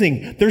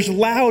rejoicing, there's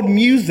loud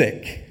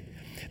music.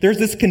 There's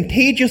this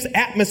contagious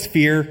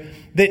atmosphere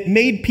that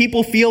made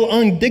people feel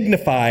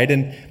undignified,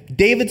 and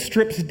David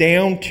strips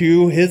down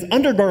to his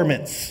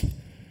undergarments.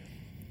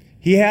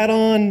 He had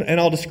on, and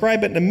I'll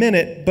describe it in a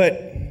minute,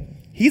 but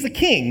he's a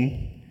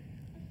king,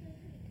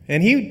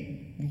 and he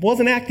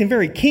wasn't acting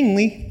very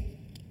kingly.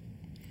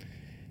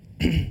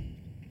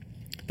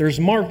 There's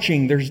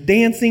marching, there's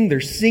dancing,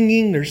 there's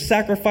singing, there's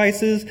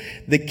sacrifices.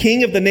 The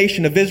king of the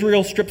nation of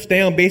Israel strips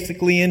down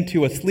basically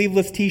into a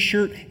sleeveless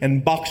t-shirt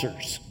and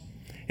boxers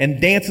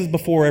and dances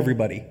before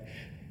everybody,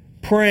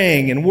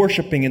 praying and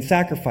worshiping and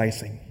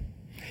sacrificing.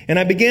 And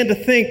I began to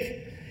think,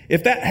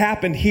 if that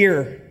happened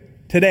here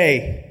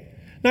today,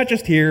 not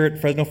just here at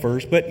Fresno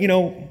First, but, in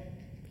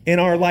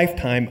our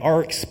lifetime,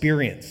 our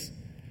experience,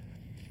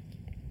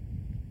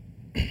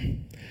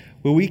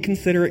 will we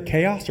consider it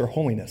chaos or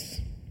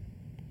holiness?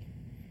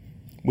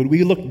 Would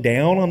we look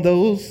down on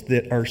those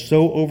that are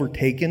so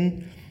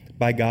overtaken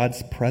by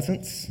God's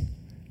presence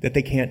that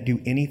they can't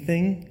do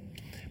anything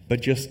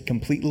but just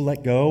completely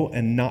let go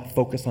and not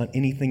focus on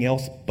anything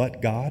else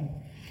but God?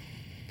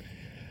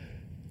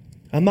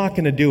 I'm not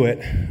going to do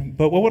it,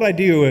 but what would I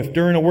do if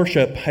during a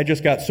worship I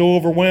just got so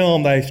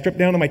overwhelmed I stripped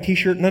down to my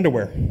t-shirt and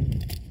underwear?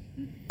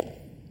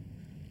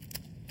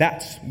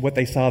 That's what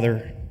they saw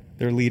their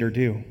leader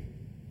do.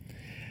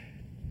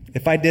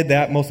 If I did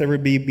that, most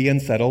everybody would be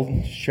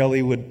unsettled.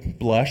 Shelley would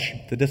blush.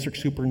 The district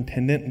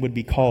superintendent would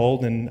be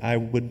called, and I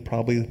would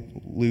probably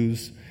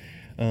lose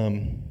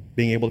being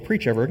able to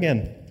preach ever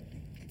again.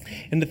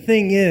 And the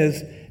thing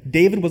is,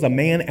 David was a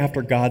man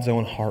after God's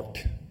own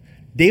heart.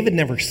 David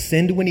never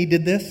sinned when he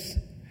did this.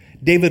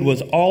 David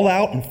was all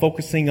out and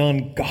focusing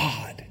on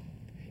God.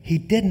 He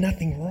did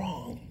nothing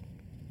wrong.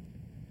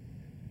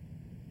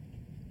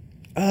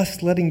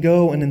 Us letting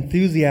go in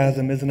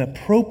enthusiasm is an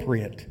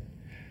appropriate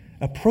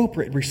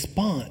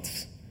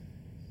response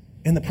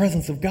in the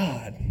presence of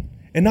God.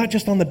 And not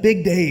just on the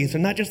big days, or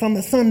not just on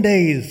the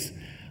Sundays.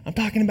 I'm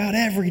talking about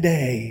every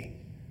day.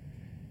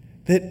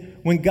 That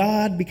when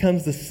God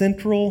becomes the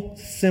central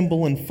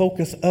symbol and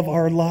focus of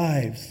our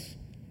lives,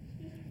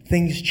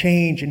 things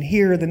change. And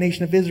here, the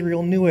nation of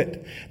Israel knew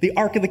it. The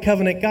Ark of the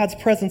Covenant, God's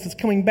presence, is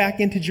coming back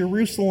into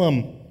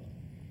Jerusalem.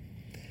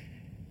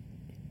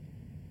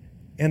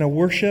 And a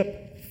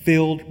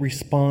worship-filled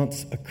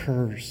response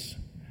occurs.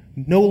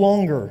 No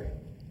longer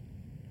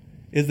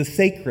is the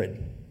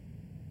sacred,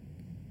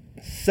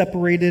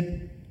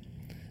 separated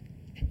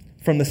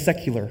from the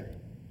secular.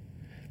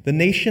 The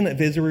nation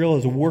of Israel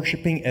is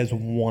worshiping as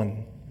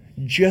one,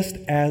 just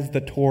as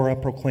the Torah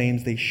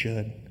proclaims they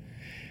should.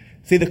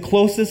 See, the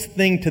closest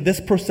thing to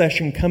this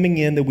procession coming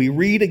in that we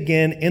read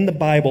again in the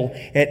Bible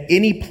at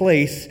any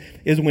place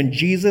is when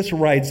Jesus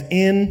rides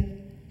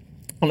in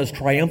on his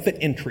triumphant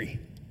entry.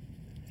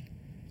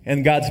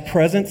 And God's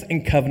presence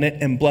and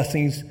covenant and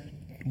blessings,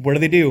 what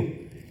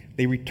do?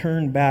 They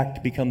return back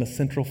to become the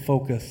central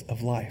focus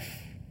of life.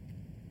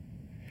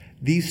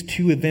 These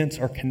two events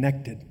are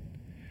connected.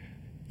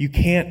 You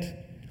can't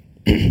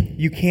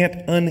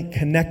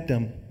unconnect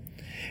them.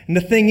 And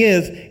the thing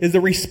is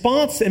the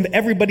response of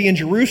everybody in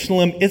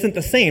Jerusalem isn't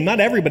the same. Not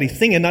everybody's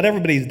singing, not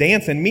everybody's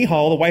dancing.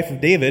 Michal, the wife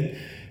of David,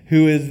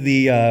 who is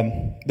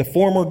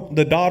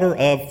the daughter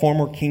of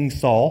former King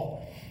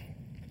Saul,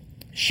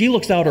 she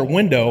looks out her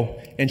window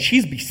and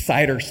she's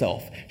beside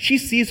herself. She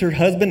sees her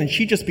husband and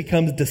she just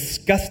becomes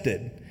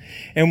disgusted.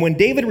 And when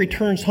David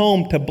returns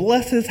home to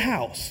bless his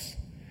house,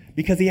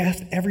 because he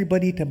asked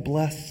everybody to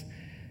bless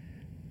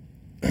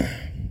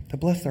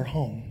their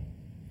home,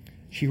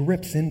 she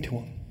rips into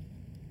him.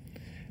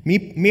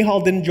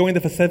 Michal didn't join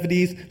the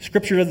festivities.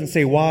 Scripture doesn't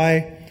say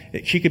why.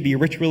 She could be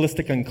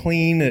ritualistic,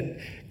 unclean. It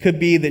could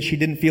be that she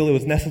didn't feel it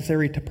was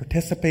necessary to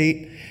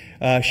participate.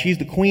 She's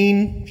the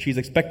queen. She's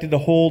expected to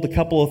hold a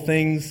couple of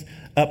things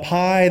up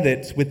high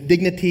that's with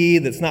dignity,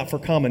 that's not for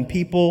common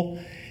people.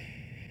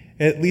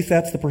 At least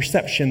that's the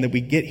perception that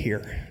we get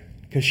here.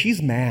 Because she's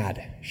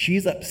mad.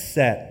 She's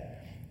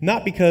upset.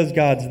 Not because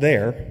God's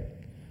there.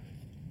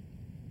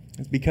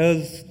 It's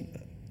because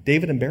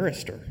David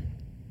embarrassed her.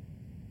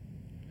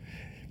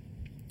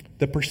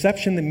 The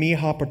perception that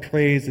Michal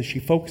portrays is she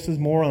focuses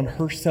more on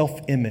her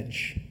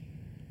self-image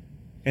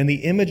and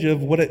the image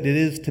of what it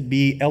is to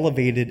be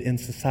elevated in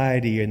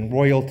society and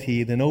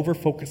royalty than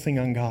over-focusing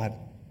on God.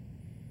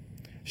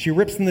 She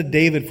rips into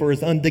David for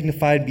his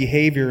undignified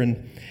behavior,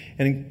 and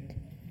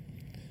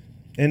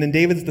in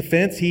David's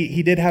defense,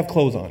 he did have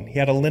clothes on. He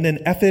had a linen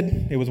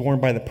ephod. It was worn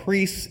by the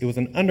priests. It was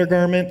an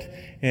undergarment,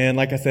 and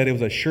like I said, it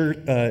was a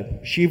shirt,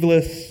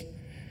 sleeveless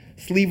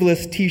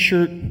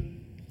T-shirt,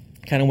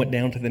 kind of went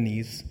down to the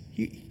knees.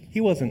 He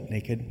wasn't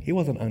naked. He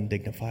wasn't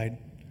undignified.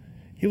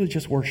 He was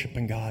just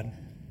worshiping God.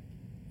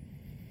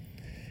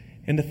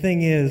 And the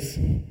thing is,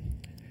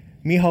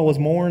 Michal was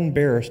more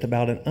embarrassed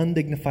about an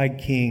undignified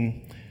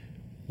king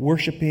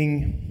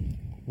worshiping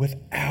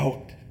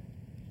without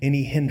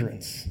any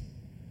hindrance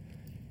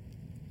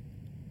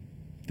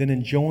than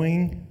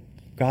enjoying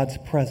God's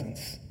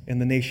presence in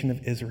the nation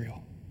of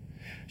Israel.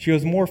 She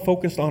was more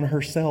focused on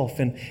herself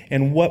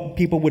and what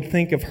people would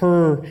think of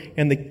her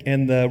and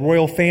the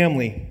royal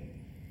family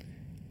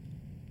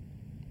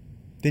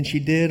than she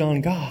did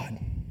on God.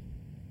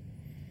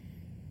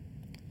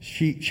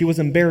 She was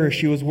embarrassed.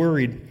 She was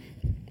worried.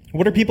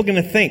 What are people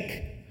going to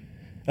think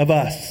of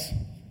us?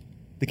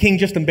 The king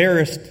just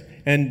embarrassed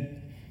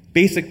and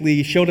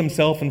basically showed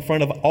himself in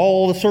front of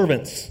all the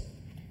servants.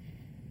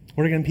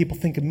 What are going to people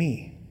think of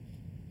me?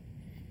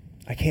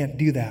 I can't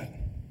do that.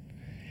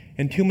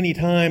 And too many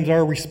times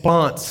our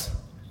response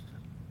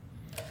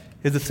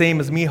is the same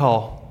as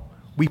Michal.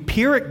 We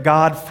peer at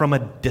God from a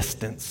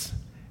distance.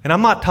 And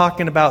I'm not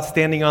talking about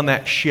standing on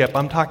that ship.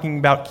 I'm talking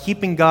about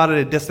keeping God at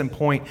a distant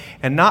point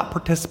and not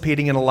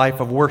participating in a life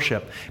of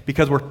worship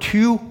because we're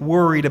too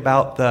worried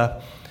about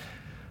the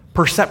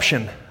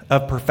perception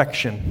of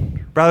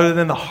perfection rather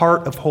than the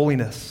heart of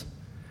holiness.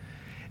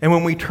 And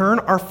when we turn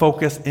our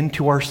focus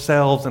into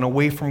ourselves and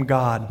away from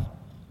God,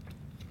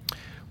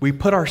 we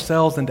put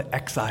ourselves into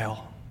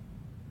exile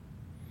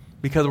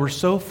because we're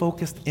so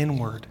focused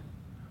inward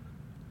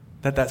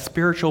that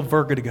spiritual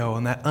vertigo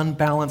and that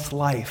unbalanced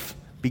life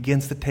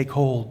begins to take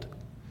hold.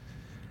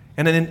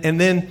 And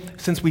then,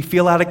 since we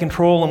feel out of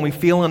control and we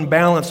feel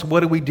unbalanced,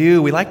 what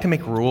do? We like to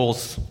make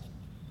rules.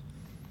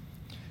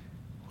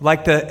 We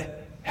like to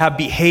have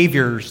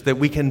behaviors that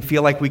we can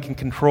feel like we can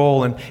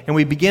control, and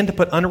we begin to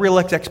put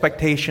unrealistic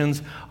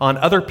expectations on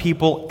other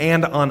people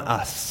and on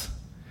us.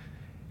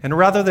 And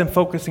rather than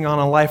focusing on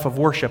a life of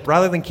worship,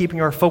 rather than keeping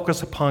our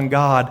focus upon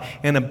God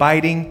and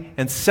abiding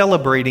and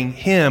celebrating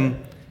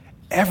Him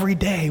every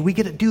day, we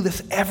get to do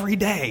this every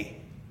day.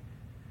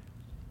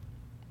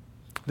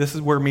 This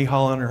is where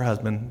Michal and her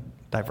husband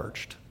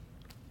diverged.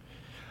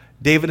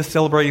 David is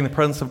celebrating the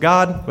presence of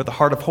God with a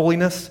heart of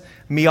holiness.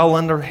 Michal,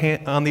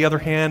 on the other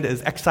hand,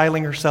 is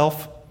exiling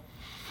herself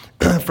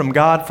from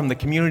God, from the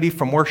community,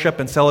 from worship,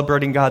 and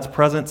celebrating God's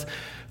presence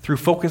through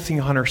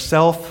focusing on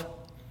herself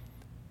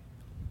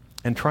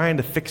and trying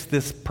to fix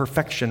this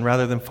perfection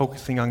rather than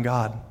focusing on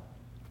God.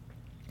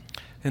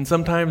 And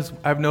sometimes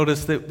I've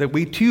noticed that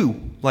we too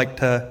like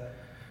to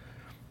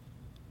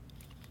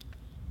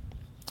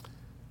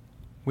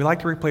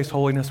replace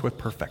holiness with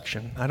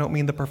perfection. I don't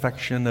mean the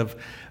perfection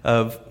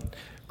of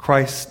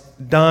Christ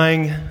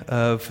dying,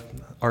 of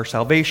our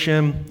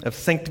salvation,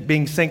 of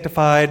being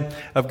sanctified,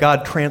 of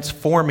God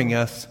transforming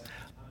us.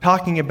 I'm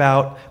talking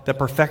about the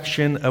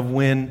perfection of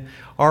when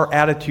our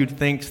attitude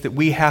thinks that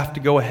we have to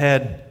go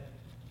ahead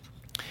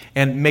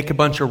and make a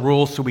bunch of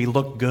rules so we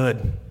look good.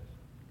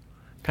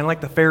 Kind of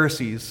like the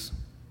Pharisees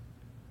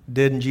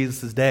did in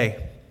Jesus'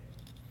 day.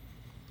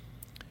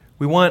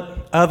 We want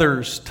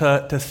others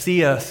to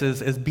see us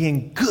as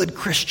being good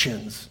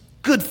Christians,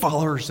 good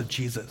followers of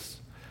Jesus,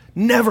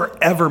 never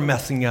ever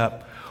messing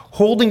up,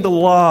 holding the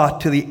law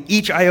to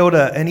each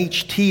iota and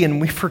each T,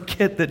 and we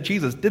forget that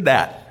Jesus did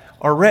that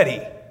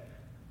already.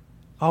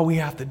 All we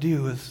have to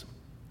do is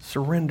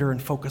surrender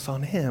and focus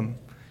on Him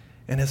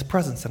and His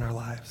presence in our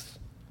lives.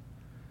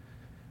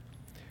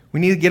 We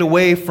need to get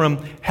away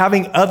from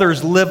having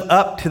others live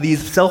up to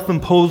these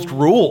self-imposed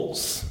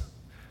rules,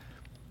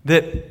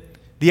 that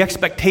the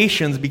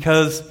expectations,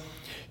 because,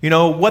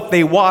 what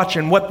they watch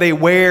and what they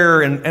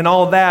wear and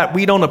all that,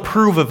 we don't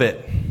approve of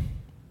it.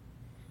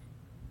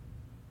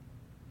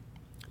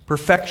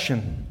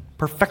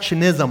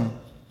 Perfectionism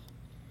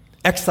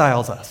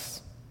exiles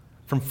us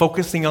from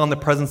focusing on the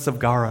presence of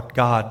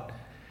God.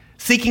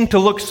 Seeking to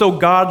look so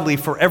godly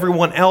for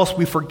everyone else,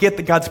 we forget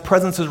that God's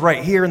presence is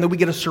right here and that we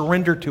get to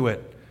surrender to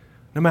it,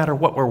 no matter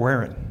what we're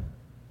wearing.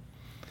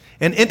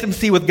 And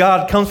intimacy with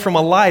God comes from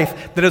a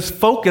life that is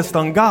focused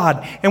on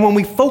God. And when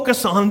we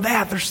focus on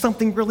that, there's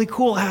something really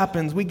cool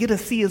happens. We get to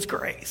see His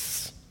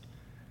grace.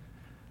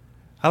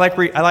 I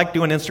like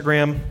doing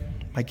Instagram.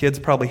 My kids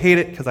probably hate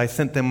it because I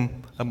sent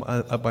them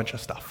a bunch of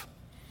stuff.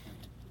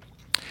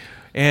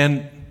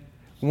 And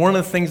one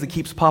of the things that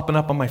keeps popping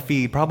up on my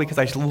feed, probably because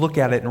I look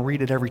at it and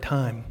read it every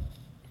time,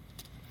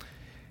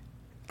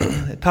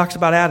 it talks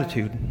about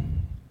attitude.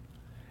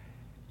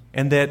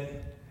 And that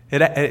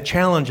it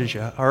challenges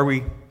you.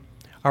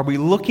 Are we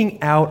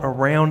looking out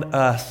around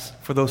us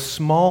for those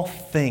small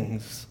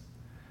things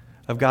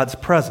of God's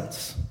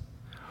presence?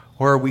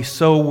 Or are we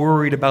so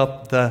worried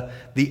about the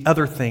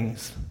other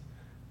things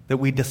that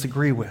we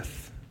disagree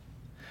with?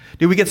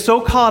 Do we get so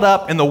caught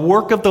up in the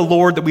work of the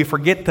Lord that we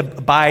forget to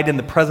abide in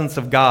the presence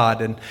of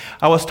God? And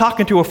I was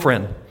talking to a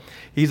friend.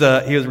 He was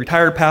a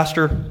retired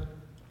pastor.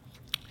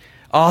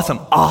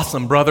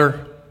 Awesome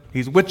brother.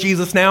 He's with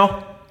Jesus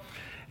now.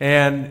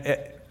 And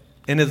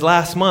in his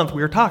last month,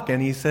 we were talking.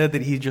 He said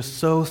that he's just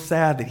so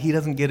sad that he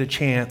doesn't get a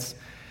chance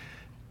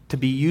to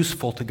be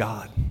useful to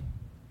God.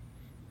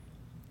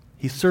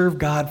 He served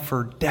God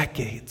for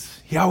decades.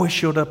 He always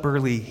showed up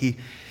early. He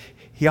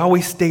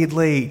always stayed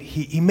late.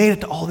 He made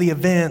it to all the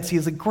events. He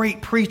was a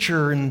great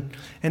preacher and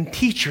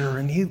teacher,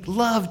 and he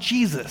loved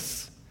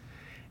Jesus.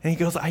 And he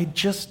goes, I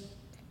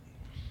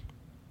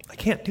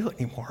can't do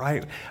it anymore.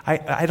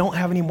 I don't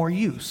have any more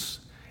use.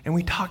 And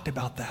we talked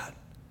about that.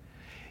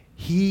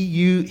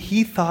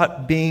 He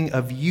thought being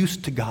of use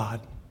to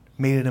God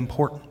made it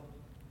important.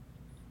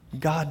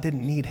 God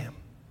didn't need him.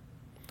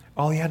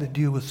 All he had to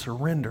do was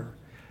surrender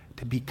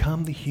to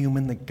become the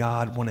human that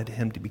God wanted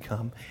him to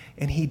become.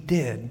 And he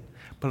did.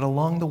 But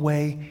along the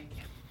way,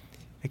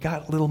 it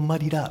got a little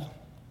muddied up.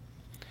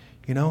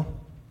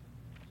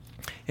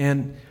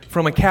 And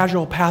from a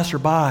casual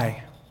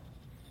passerby,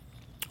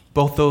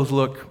 both those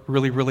look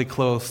really, really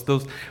close.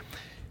 Those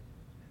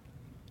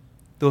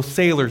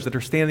sailors that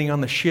are standing on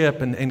the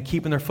ship and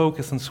keeping their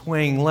focus and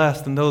swaying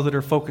less than those that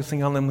are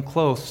focusing on them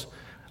close,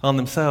 on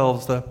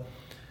themselves, the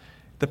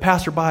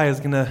passerby is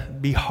going to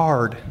be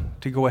hard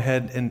to go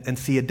ahead and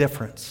see a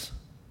difference.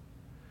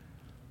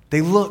 They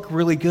look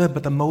really good,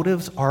 but the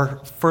motives are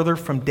further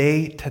from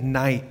day to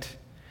night.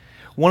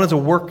 One is a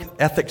work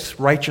ethics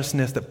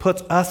righteousness that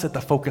puts us at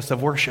the focus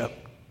of worship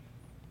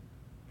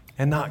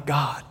and not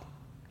God.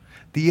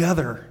 The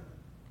other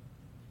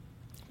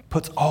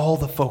puts all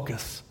the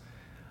focus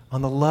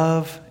on the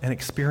love and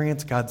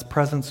experience God's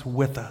presence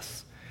with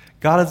us.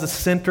 God is the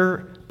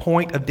center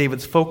point of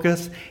David's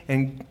focus,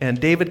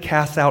 and David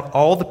casts out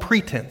all the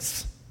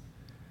pretense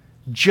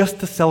just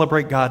to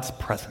celebrate God's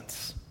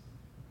presence.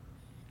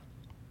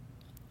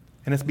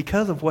 And it's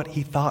because of what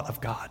he thought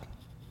of God.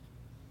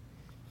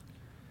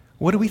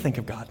 What do we think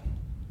of God?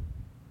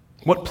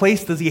 What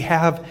place does he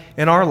have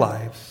in our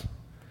lives?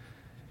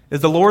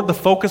 Is the Lord the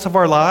focus of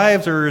our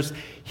lives, or is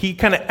he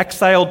kind of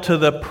exiled to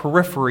the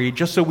periphery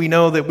just so we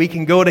know that we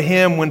can go to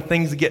him when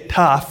things get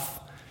tough,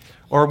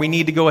 or we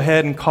need to go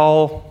ahead and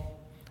call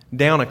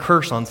down a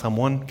curse on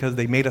someone because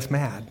they made us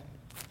mad?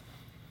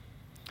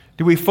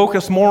 Do we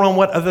focus more on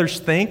what others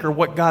think or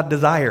what God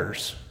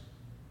desires?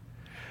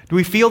 Do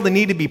we feel the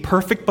need to be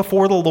perfect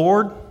before the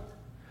Lord,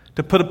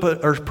 to put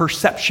a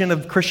perception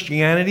of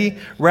Christianity,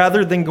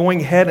 rather than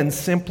going ahead and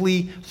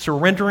simply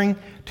surrendering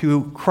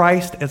to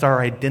Christ as our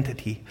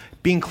identity,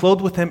 being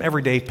clothed with him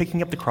every day,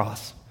 picking up the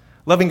cross,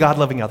 loving God,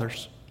 loving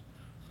others?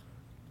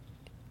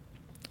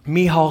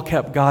 Michal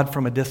kept God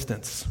from a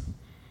distance.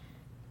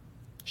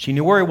 She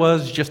knew where he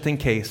was just in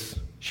case.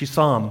 She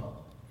saw him,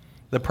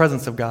 the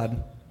presence of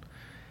God.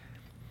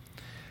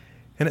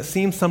 And it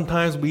seems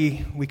sometimes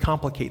we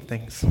complicate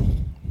things.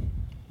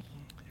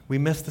 We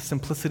miss the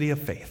simplicity of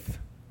faith.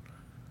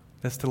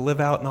 That's to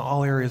live out in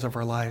all areas of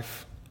our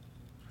life.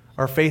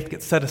 Our faith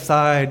gets set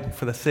aside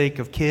for the sake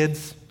of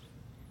kids,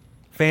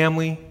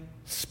 family,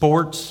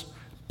 sports,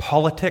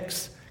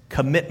 politics,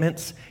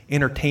 commitments,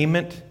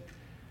 entertainment.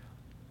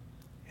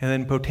 And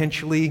then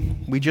potentially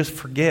we just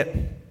forget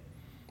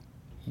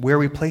where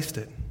we placed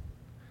it.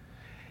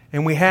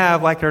 And we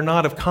have, like it or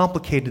not, of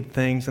complicated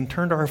things and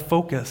turned our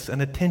focus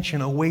and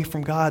attention away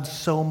from God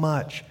so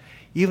much,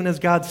 even as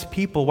God's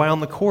people, while on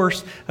the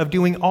course of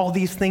doing all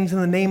these things in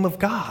the name of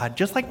God,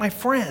 just like my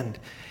friend.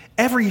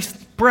 Every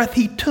breath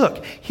he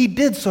took, he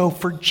did so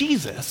for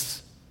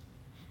Jesus.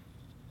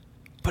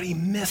 But he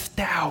missed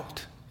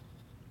out.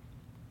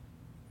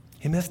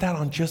 He missed out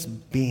on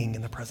just being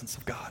in the presence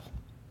of God.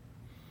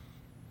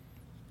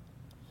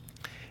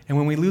 And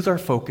when we lose our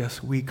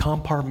focus, we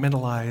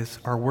compartmentalize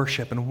our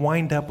worship and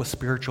wind up with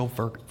spiritual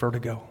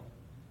vertigo.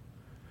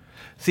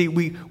 See,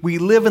 we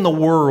live in the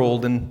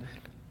world, and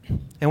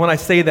when I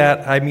say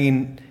that, I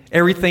mean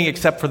everything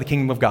except for the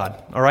kingdom of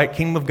God. All right?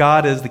 Kingdom of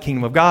God is the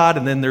kingdom of God,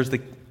 and then there's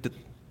the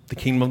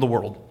kingdom of the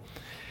world.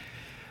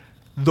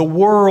 The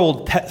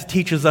world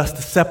teaches us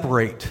to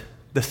separate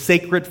the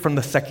sacred from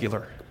the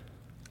secular.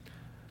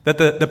 That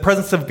the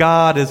presence of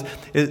God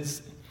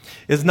is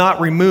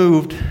not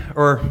removed,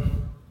 or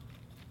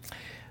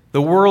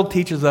the world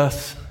teaches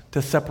us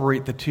to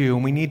separate the two.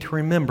 And we need to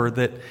remember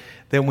that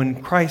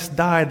when Christ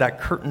died, that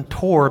curtain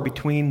tore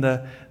between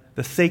the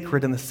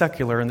sacred and the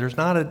secular, and there's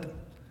not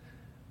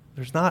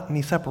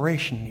any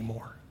separation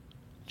anymore.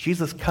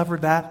 Jesus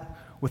covered that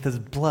with his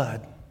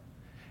blood,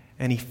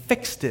 and he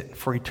fixed it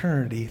for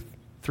eternity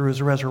through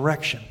his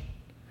resurrection.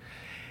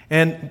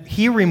 And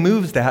he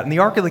removes that, and the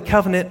Ark of the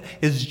Covenant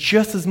is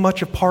just as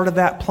much a part of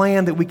that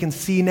plan that we can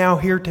see now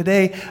here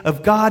today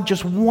of God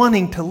just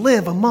wanting to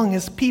live among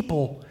his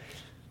people,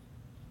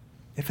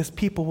 if his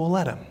people will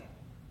let him.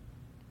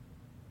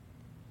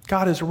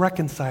 God is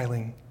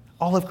reconciling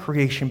all of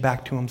creation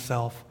back to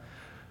himself,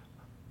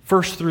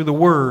 first through the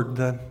Word,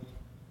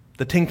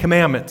 the Ten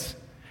Commandments,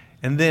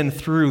 and then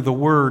through the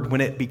Word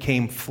when it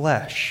became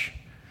flesh.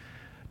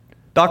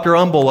 Dr.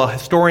 Umbel, a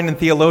historian and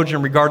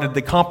theologian, regarded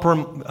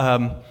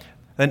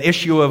an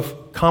issue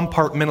of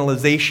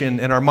compartmentalization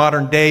in our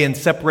modern day and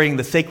separating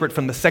the sacred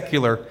from the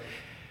secular,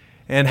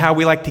 and how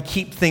we like to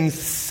keep things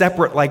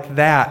separate like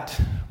that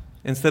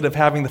instead of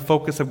having the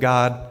focus of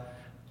God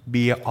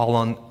be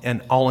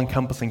an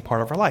all-encompassing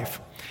part of our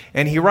life.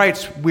 And he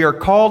writes, "We are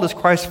called as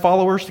Christ's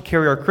followers to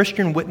carry our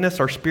Christian witness,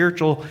 our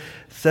spiritual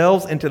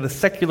selves, into the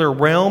secular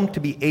realm to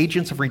be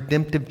agents of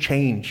redemptive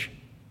change.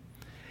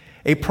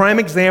 A prime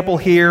example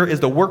here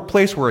is the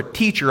workplace where a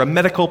teacher, a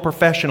medical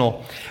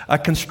professional, a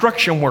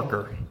construction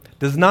worker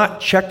does not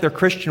check their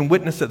Christian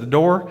witness at the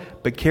door,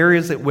 but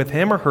carries it with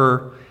him or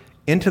her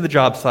into the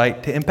job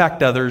site to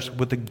impact others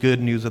with the good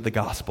news of the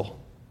gospel."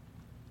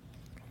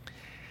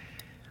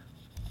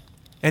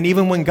 And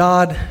even when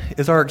God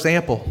is our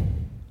example,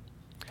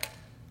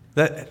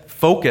 that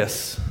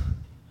focus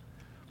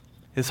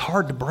is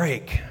hard to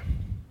break.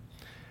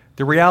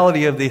 The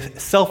reality of the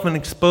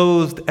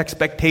self-exposed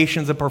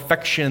expectations of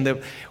perfection,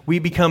 that we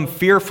become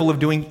fearful of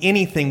doing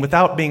anything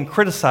without being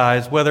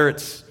criticized,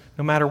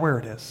 no matter where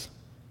it is.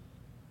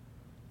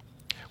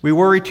 We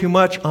worry too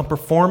much on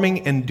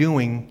performing and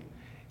doing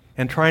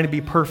and trying to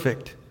be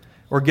perfect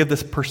or give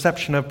this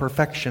perception of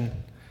perfection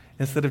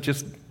instead of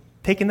just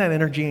taking that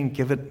energy and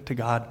give it to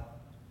God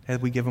as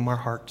we give him our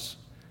hearts.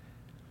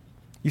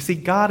 You see,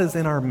 God is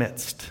in our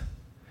midst.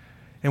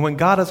 And when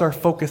God is our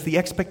focus, the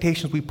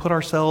expectations we put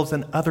ourselves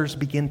and others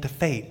begin to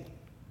fade.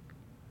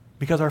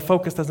 Because our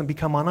focus doesn't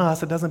become on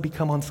us, it doesn't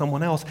become on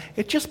someone else,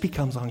 it just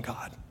becomes on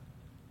God.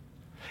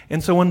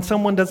 And so when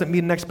someone doesn't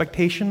meet an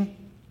expectation,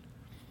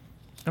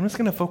 I'm just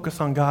going to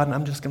focus on God and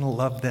I'm just going to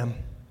love them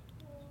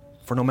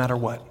for no matter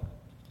what.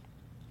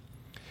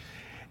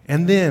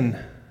 And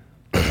then,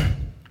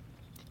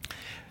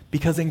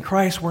 because in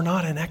Christ we're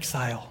not in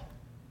exile,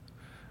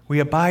 we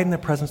abide in the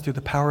presence through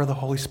the power of the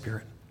Holy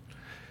Spirit.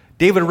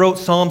 David wrote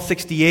Psalm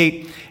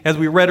 68, as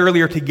we read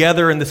earlier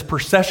together, in this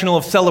processional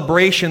of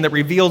celebration that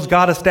reveals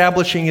God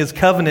establishing his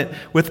covenant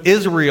with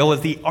Israel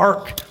as the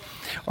Ark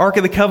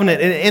of the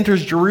Covenant. It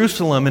enters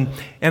Jerusalem,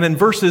 and in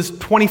verses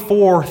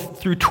 24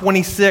 through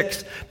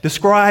 26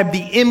 describe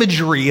the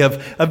imagery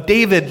of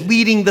David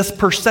leading this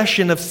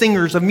procession of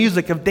singers, of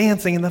music, of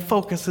dancing, and the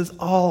focus is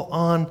all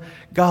on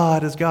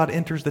God as God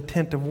enters the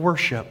tent of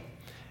worship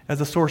as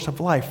a source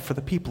of life for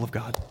the people of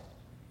God.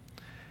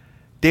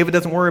 David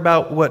doesn't worry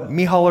about what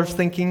Mihalar's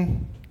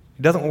thinking.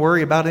 He doesn't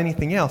worry about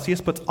anything else. He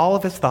just puts all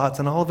of his thoughts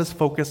and all of his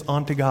focus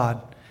onto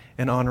God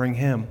and honoring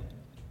him.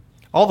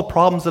 All the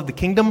problems of the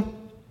kingdom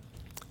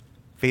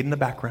fade in the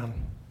background.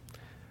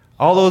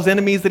 All those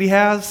enemies that he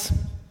has,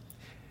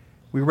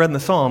 we read in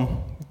the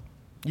psalm,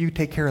 you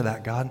take care of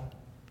that, God.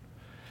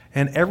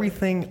 And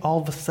everything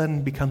all of a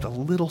sudden becomes a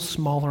little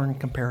smaller in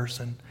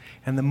comparison.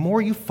 And the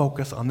more you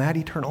focus on that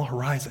eternal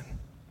horizon,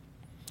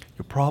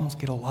 your problems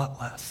get a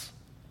lot less.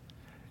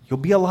 You'll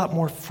be a lot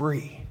more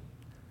free.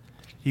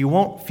 You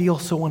won't feel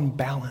so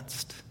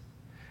unbalanced.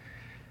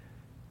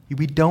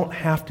 We don't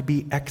have to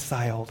be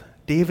exiled.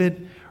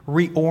 David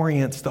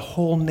reorients the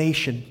whole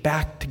nation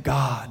back to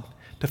God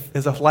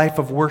as a life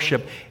of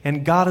worship.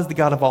 And God is the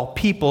God of all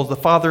peoples, the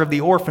father of the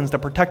orphans, the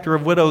protector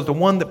of widows, the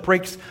one that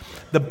breaks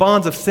the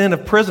bonds of sin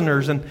of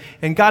prisoners. And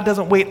God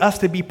doesn't wait us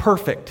to be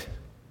perfect.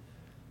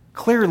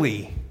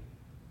 Clearly,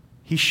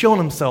 He's shown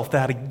himself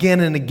that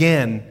again and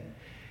again.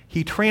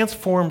 He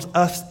transforms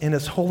us in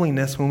his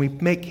holiness when we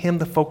make him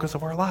the focus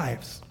of our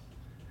lives.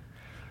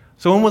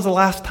 So when was the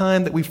last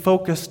time that we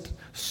focused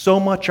so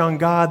much on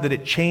God that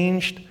it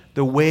changed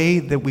the way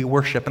that we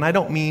worship? And I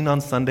don't mean on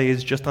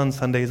Sundays, just on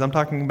Sundays. I'm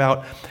talking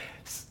about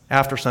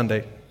after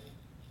Sunday,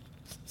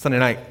 Sunday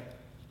night,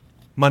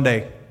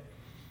 Monday,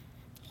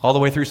 all the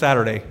way through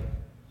Saturday,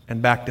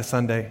 and back to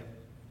Sunday.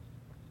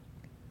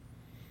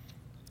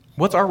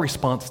 What's our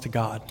response to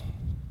God?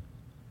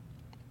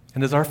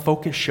 And does our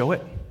focus show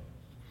it?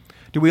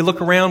 Do we look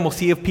around, we'll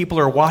see if people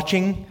are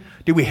watching?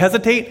 Do we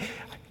hesitate?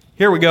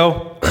 Here we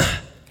go.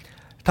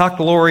 Talk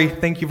to Lori,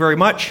 thank you very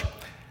much.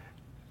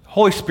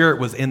 Holy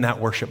Spirit was in that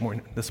worship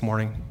this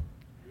morning.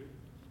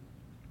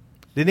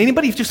 Did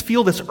anybody just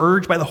feel this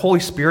urge by the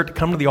Holy Spirit to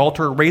come to the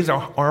altar, raise their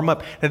arm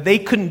up, that they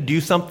couldn't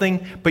do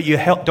something, but you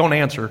don't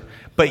answer,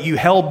 but you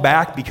held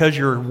back because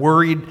you're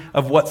worried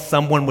of what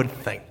someone would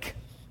think?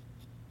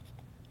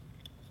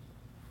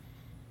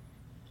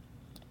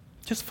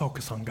 Just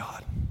focus on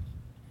God.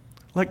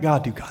 Let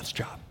God do God's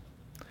job.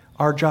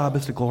 Our job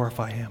is to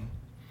glorify him.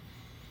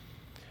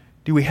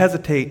 Do we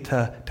hesitate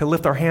to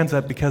lift our hands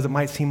up because it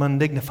might seem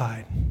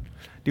undignified?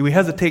 Do we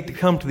hesitate to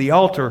come to the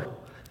altar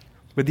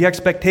with the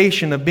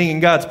expectation of being in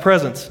God's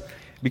presence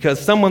because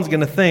someone's going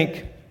to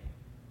think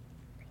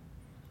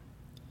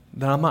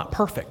that I'm not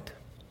perfect?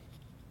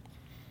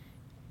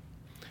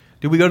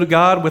 Do we go to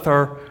God with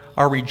our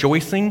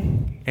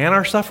rejoicing and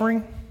our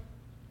suffering?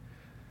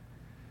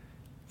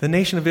 The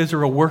nation of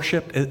Israel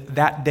worshiped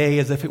that day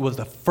as if it was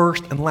the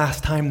first and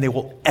last time they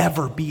will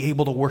ever be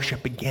able to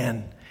worship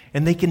again.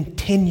 And they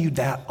continued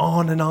that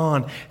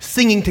on,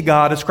 singing to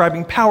God,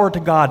 ascribing power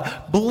to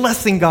God,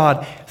 blessing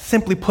God.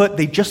 Simply put,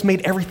 they just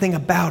made everything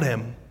about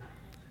him.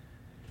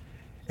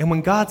 And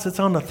when God sits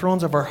on the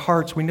thrones of our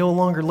hearts, we no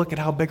longer look at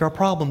how big our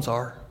problems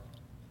are.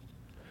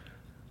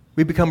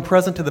 We become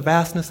present to the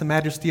vastness and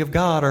majesty of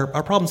God.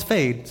 Our problems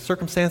fade.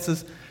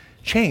 Circumstances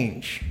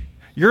change.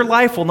 Your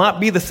life will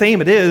not be the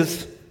same it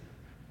is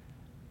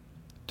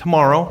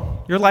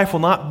tomorrow. Your life will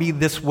not be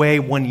this way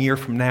 1 year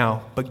from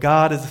now, but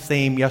God is the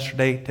same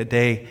yesterday,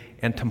 today,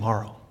 and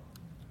tomorrow.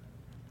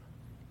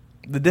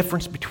 The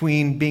difference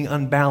between being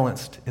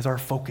unbalanced is our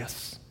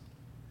focus.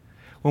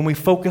 When we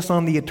focus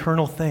on the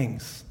eternal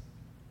things,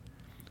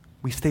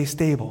 we stay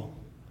stable.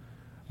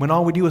 When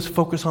all we do is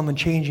focus on the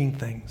changing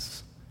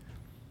things,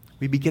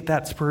 we get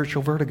that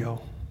spiritual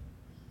vertigo.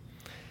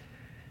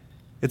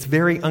 It's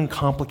very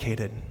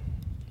uncomplicated.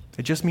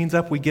 It just means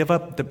we give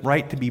up the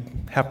right to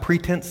have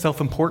pretense,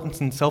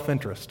 self-importance, and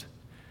self-interest.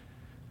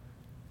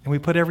 And we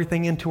put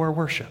everything into our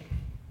worship.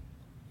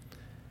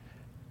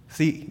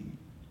 See,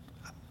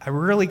 I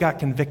really got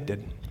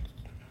convicted.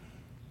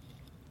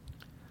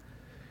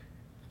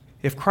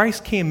 If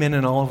Christ came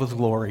in all of his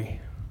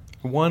glory,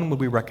 one, would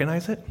we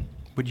recognize it?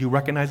 Would you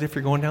recognize it if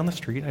you're going down the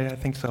street? I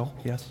think so.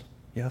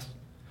 Yes.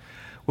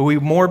 Will we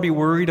more be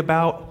worried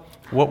about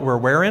what we're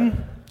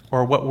wearing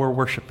or what we're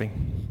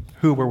worshiping?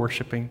 Who we're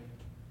worshiping?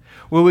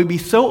 Will we be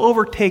so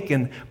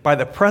overtaken by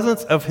the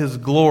presence of his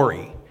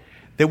glory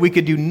that we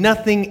could do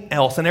nothing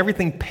else and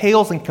everything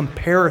pales in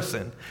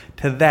comparison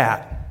to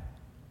that?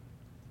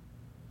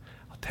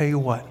 I'll tell you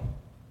what.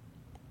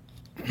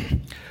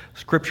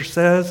 Scripture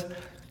says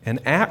in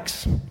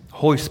Acts, the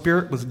Holy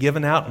Spirit was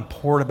given out and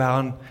poured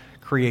about in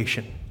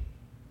creation.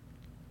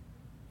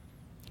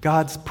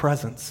 God's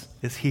presence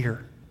is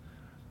here,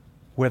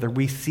 whether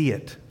we see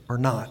it or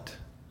not.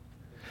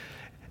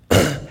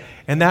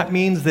 And that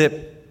means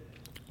that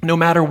no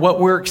matter what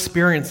we're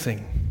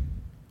experiencing,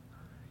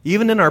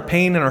 even in our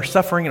pain and our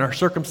suffering and our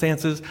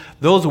circumstances,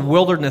 those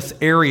wilderness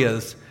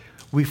areas,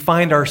 we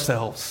find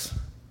ourselves.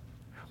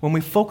 When we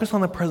focus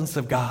on the presence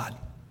of God,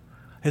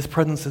 his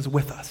presence is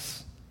with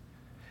us.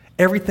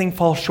 Everything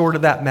falls short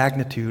of that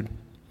magnitude.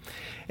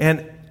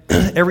 And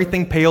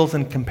everything pales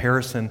in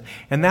comparison.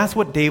 And that's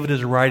what David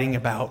is writing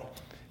about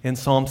in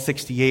Psalm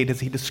 68 as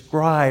he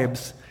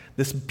describes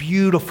this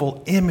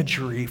beautiful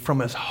imagery from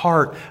his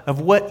heart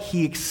of what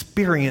he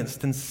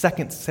experienced in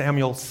 2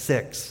 Samuel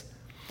 6.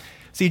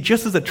 See,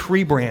 just as a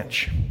tree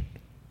branch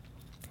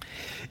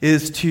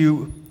is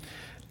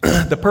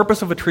the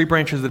purpose of a tree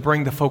branch is to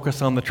bring the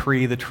focus on the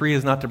tree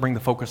is not to bring the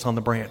focus on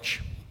the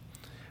branch.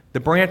 The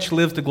branch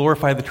lives to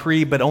glorify the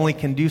tree, but only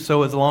can do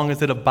so as long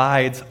as it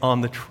abides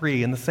on the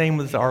tree. And the same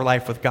is our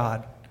life with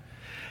God.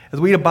 As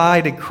we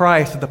abide in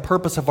Christ, the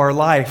purpose of our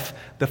life,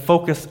 the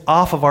focus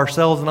off of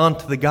ourselves and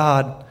onto the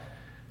God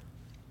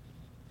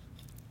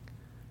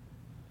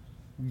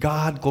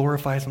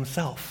glorifies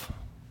himself,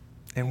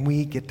 and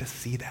we get to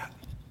see that.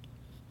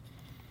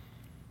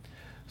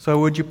 So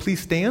would you please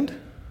stand?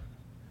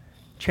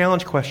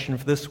 Challenge question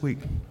for this week.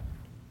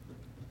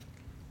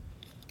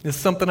 This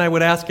is something I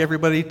would ask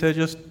everybody to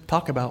just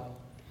talk about.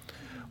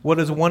 What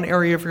is one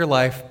area of your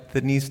life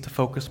that needs to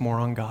focus more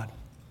on God?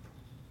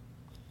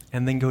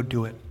 And then go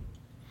do it.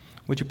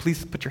 Would you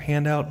please put your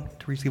hand out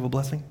to receive a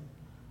blessing?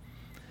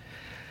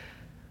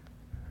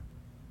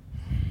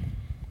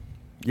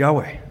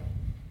 Yahweh,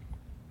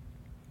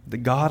 the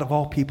God of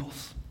all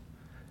peoples,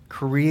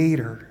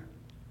 creator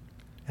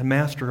and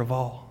master of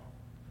all.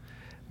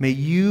 May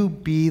you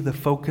be the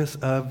focus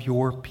of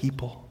your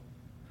people.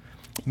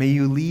 May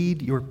you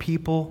lead your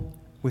people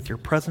with your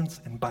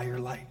presence and by your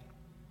light.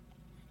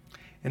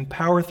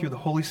 Empower through the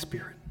Holy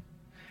Spirit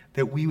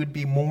that we would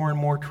be more and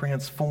more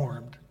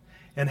transformed,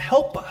 and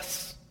help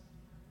us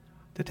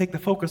to take the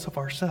focus of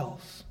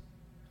ourselves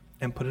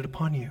and put it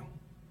upon you.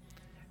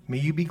 May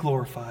you be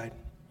glorified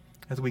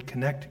as we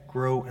connect,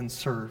 grow, and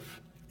serve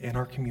in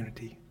our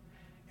community.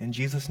 In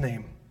Jesus'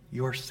 name,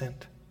 you are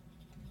sent.